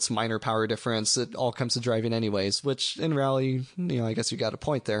it's minor power difference. It all comes to driving anyways. Which in rally, I guess you got a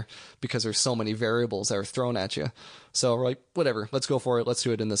point there because there's so many variables that are thrown at you. So we're like, whatever. Let's go for it. Let's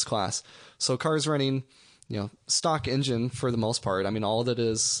do it in this class. So cars running. Stock engine for the most part. I mean, all that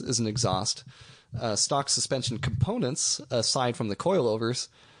is an exhaust. Stock suspension components, aside from the coilovers,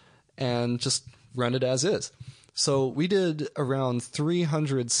 and just run it as is. So we did around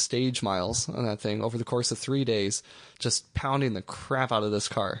 300 stage miles on that thing over the course of 3 days, just pounding the crap out of this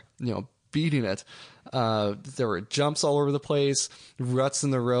car, beating it. There were jumps all over the place, ruts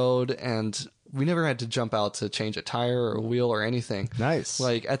in the road, and we never had to jump out to change a tire or a wheel or anything. Nice.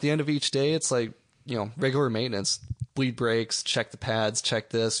 Like at the end of each day, it's like, regular maintenance, bleed brakes, check the pads, check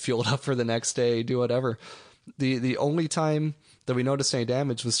this, fuel it up for the next day, do whatever. The only time that we noticed any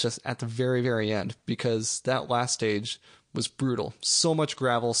damage was just at the very, very end, because that last stage was brutal. So much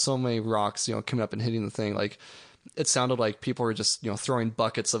gravel, so many rocks, coming up and hitting the thing. Like, it sounded like people were just, throwing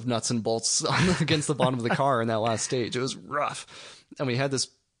buckets of nuts and bolts against the bottom of the car in that last stage. It was rough. And we had this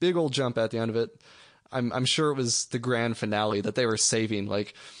big old jump at the end of it. I'm sure it was the grand finale that they were saving.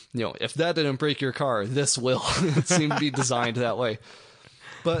 Like, if that didn't break your car, this will. It seemed to be designed that way.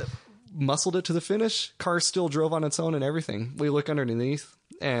 But muscled it to the finish. Car still drove on its own and everything. We look underneath,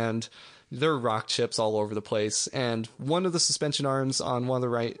 and there are rock chips all over the place, and one of the suspension arms on one of the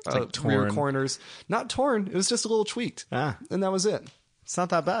right rear corners, not torn, it was just a little tweaked, and that was it. It's not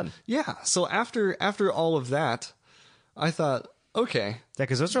that bad. Yeah. So after all of that, I thought, okay. Yeah,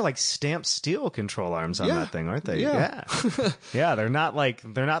 because those are like stamped steel control arms on that thing, aren't they? Yeah. Yeah, they're not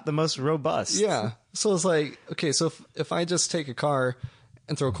the most robust. Yeah. So it's like, okay, so if I just take a car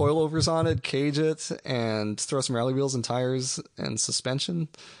and throw coilovers on it, cage it, and throw some rally wheels and tires and suspension,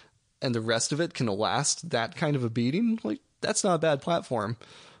 and the rest of it can last that kind of a beating, like, that's not a bad platform.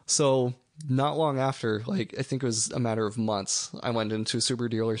 So not long after, like, I think it was a matter of months, I went into a Subaru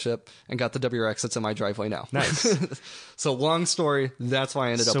dealership and got the WRX that's in my driveway now. Nice. So long story, that's why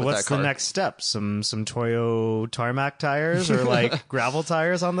I ended up with that car. So what's the next step? Some Toyo tarmac tires or like gravel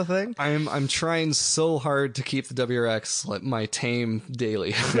tires on the thing? I'm trying so hard to keep the WRX like my tame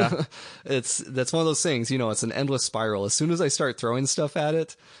daily. Yeah. That's one of those things, it's an endless spiral. As soon as I start throwing stuff at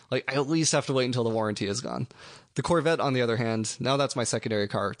it, like, I at least have to wait until the warranty is gone. The Corvette, on the other hand, now that's my secondary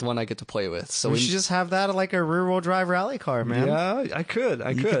car, the one I get to play with. So we should just have that like a rear-wheel drive rally car, man. Yeah, I could.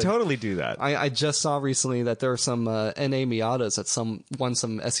 You could totally do that. I just saw recently that there are some NA Miatas that won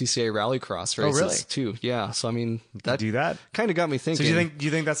some SCCA rallycross races too. Yeah, so I mean, do that kind of got me thinking. So do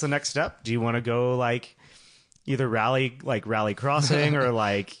you think that's the next step? Do you want to go like either rally crossing or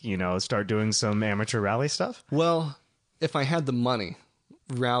like start doing some amateur rally stuff? Well, if I had the money,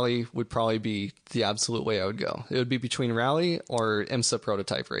 rally would probably be the absolute way I would go. It would be between rally or IMSA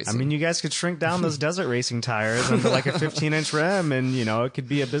prototype racing. I mean, you guys could shrink down those desert racing tires into like a 15-inch rim, and it could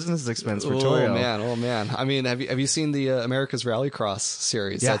be a business expense for Toyo. Oh man! I mean, have you seen the America's Rallycross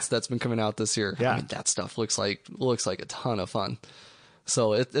series? Yeah. That's been coming out this year. Yeah. I mean, that stuff looks like a ton of fun.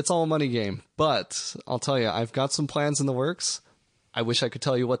 So it's all a money game. But I'll tell you, I've got some plans in the works. I wish I could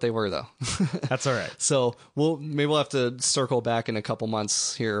tell you what they were, though. That's all right. So maybe we'll have to circle back in a couple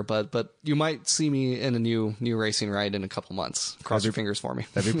months here, but you might see me in a new racing ride in a couple months. Cross your fingers for me.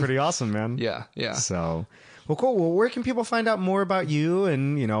 That'd be pretty awesome, man. Yeah. So, well, cool. Well, where can people find out more about you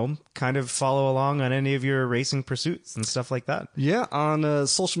and, kind of follow along on any of your racing pursuits and stuff like that? Yeah, on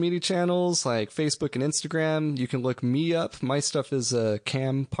social media channels like Facebook and Instagram, you can look me up. My stuff is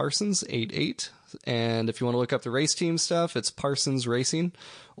Cam Parsons 88. And if you want to look up the race team stuff, it's Parsons Racing.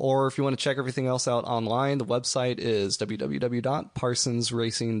 Or if you want to check everything else out online, the website is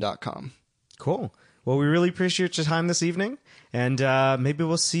www.parsonsracing.com. Cool. Well, we really appreciate your time this evening. And maybe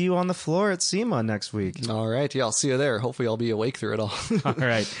we'll see you on the floor at SEMA next week. All right. Yeah, I'll see you there. Hopefully I'll be awake through it all. All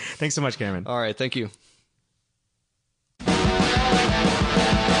right. Thanks so much, Cameron. All right. Thank you.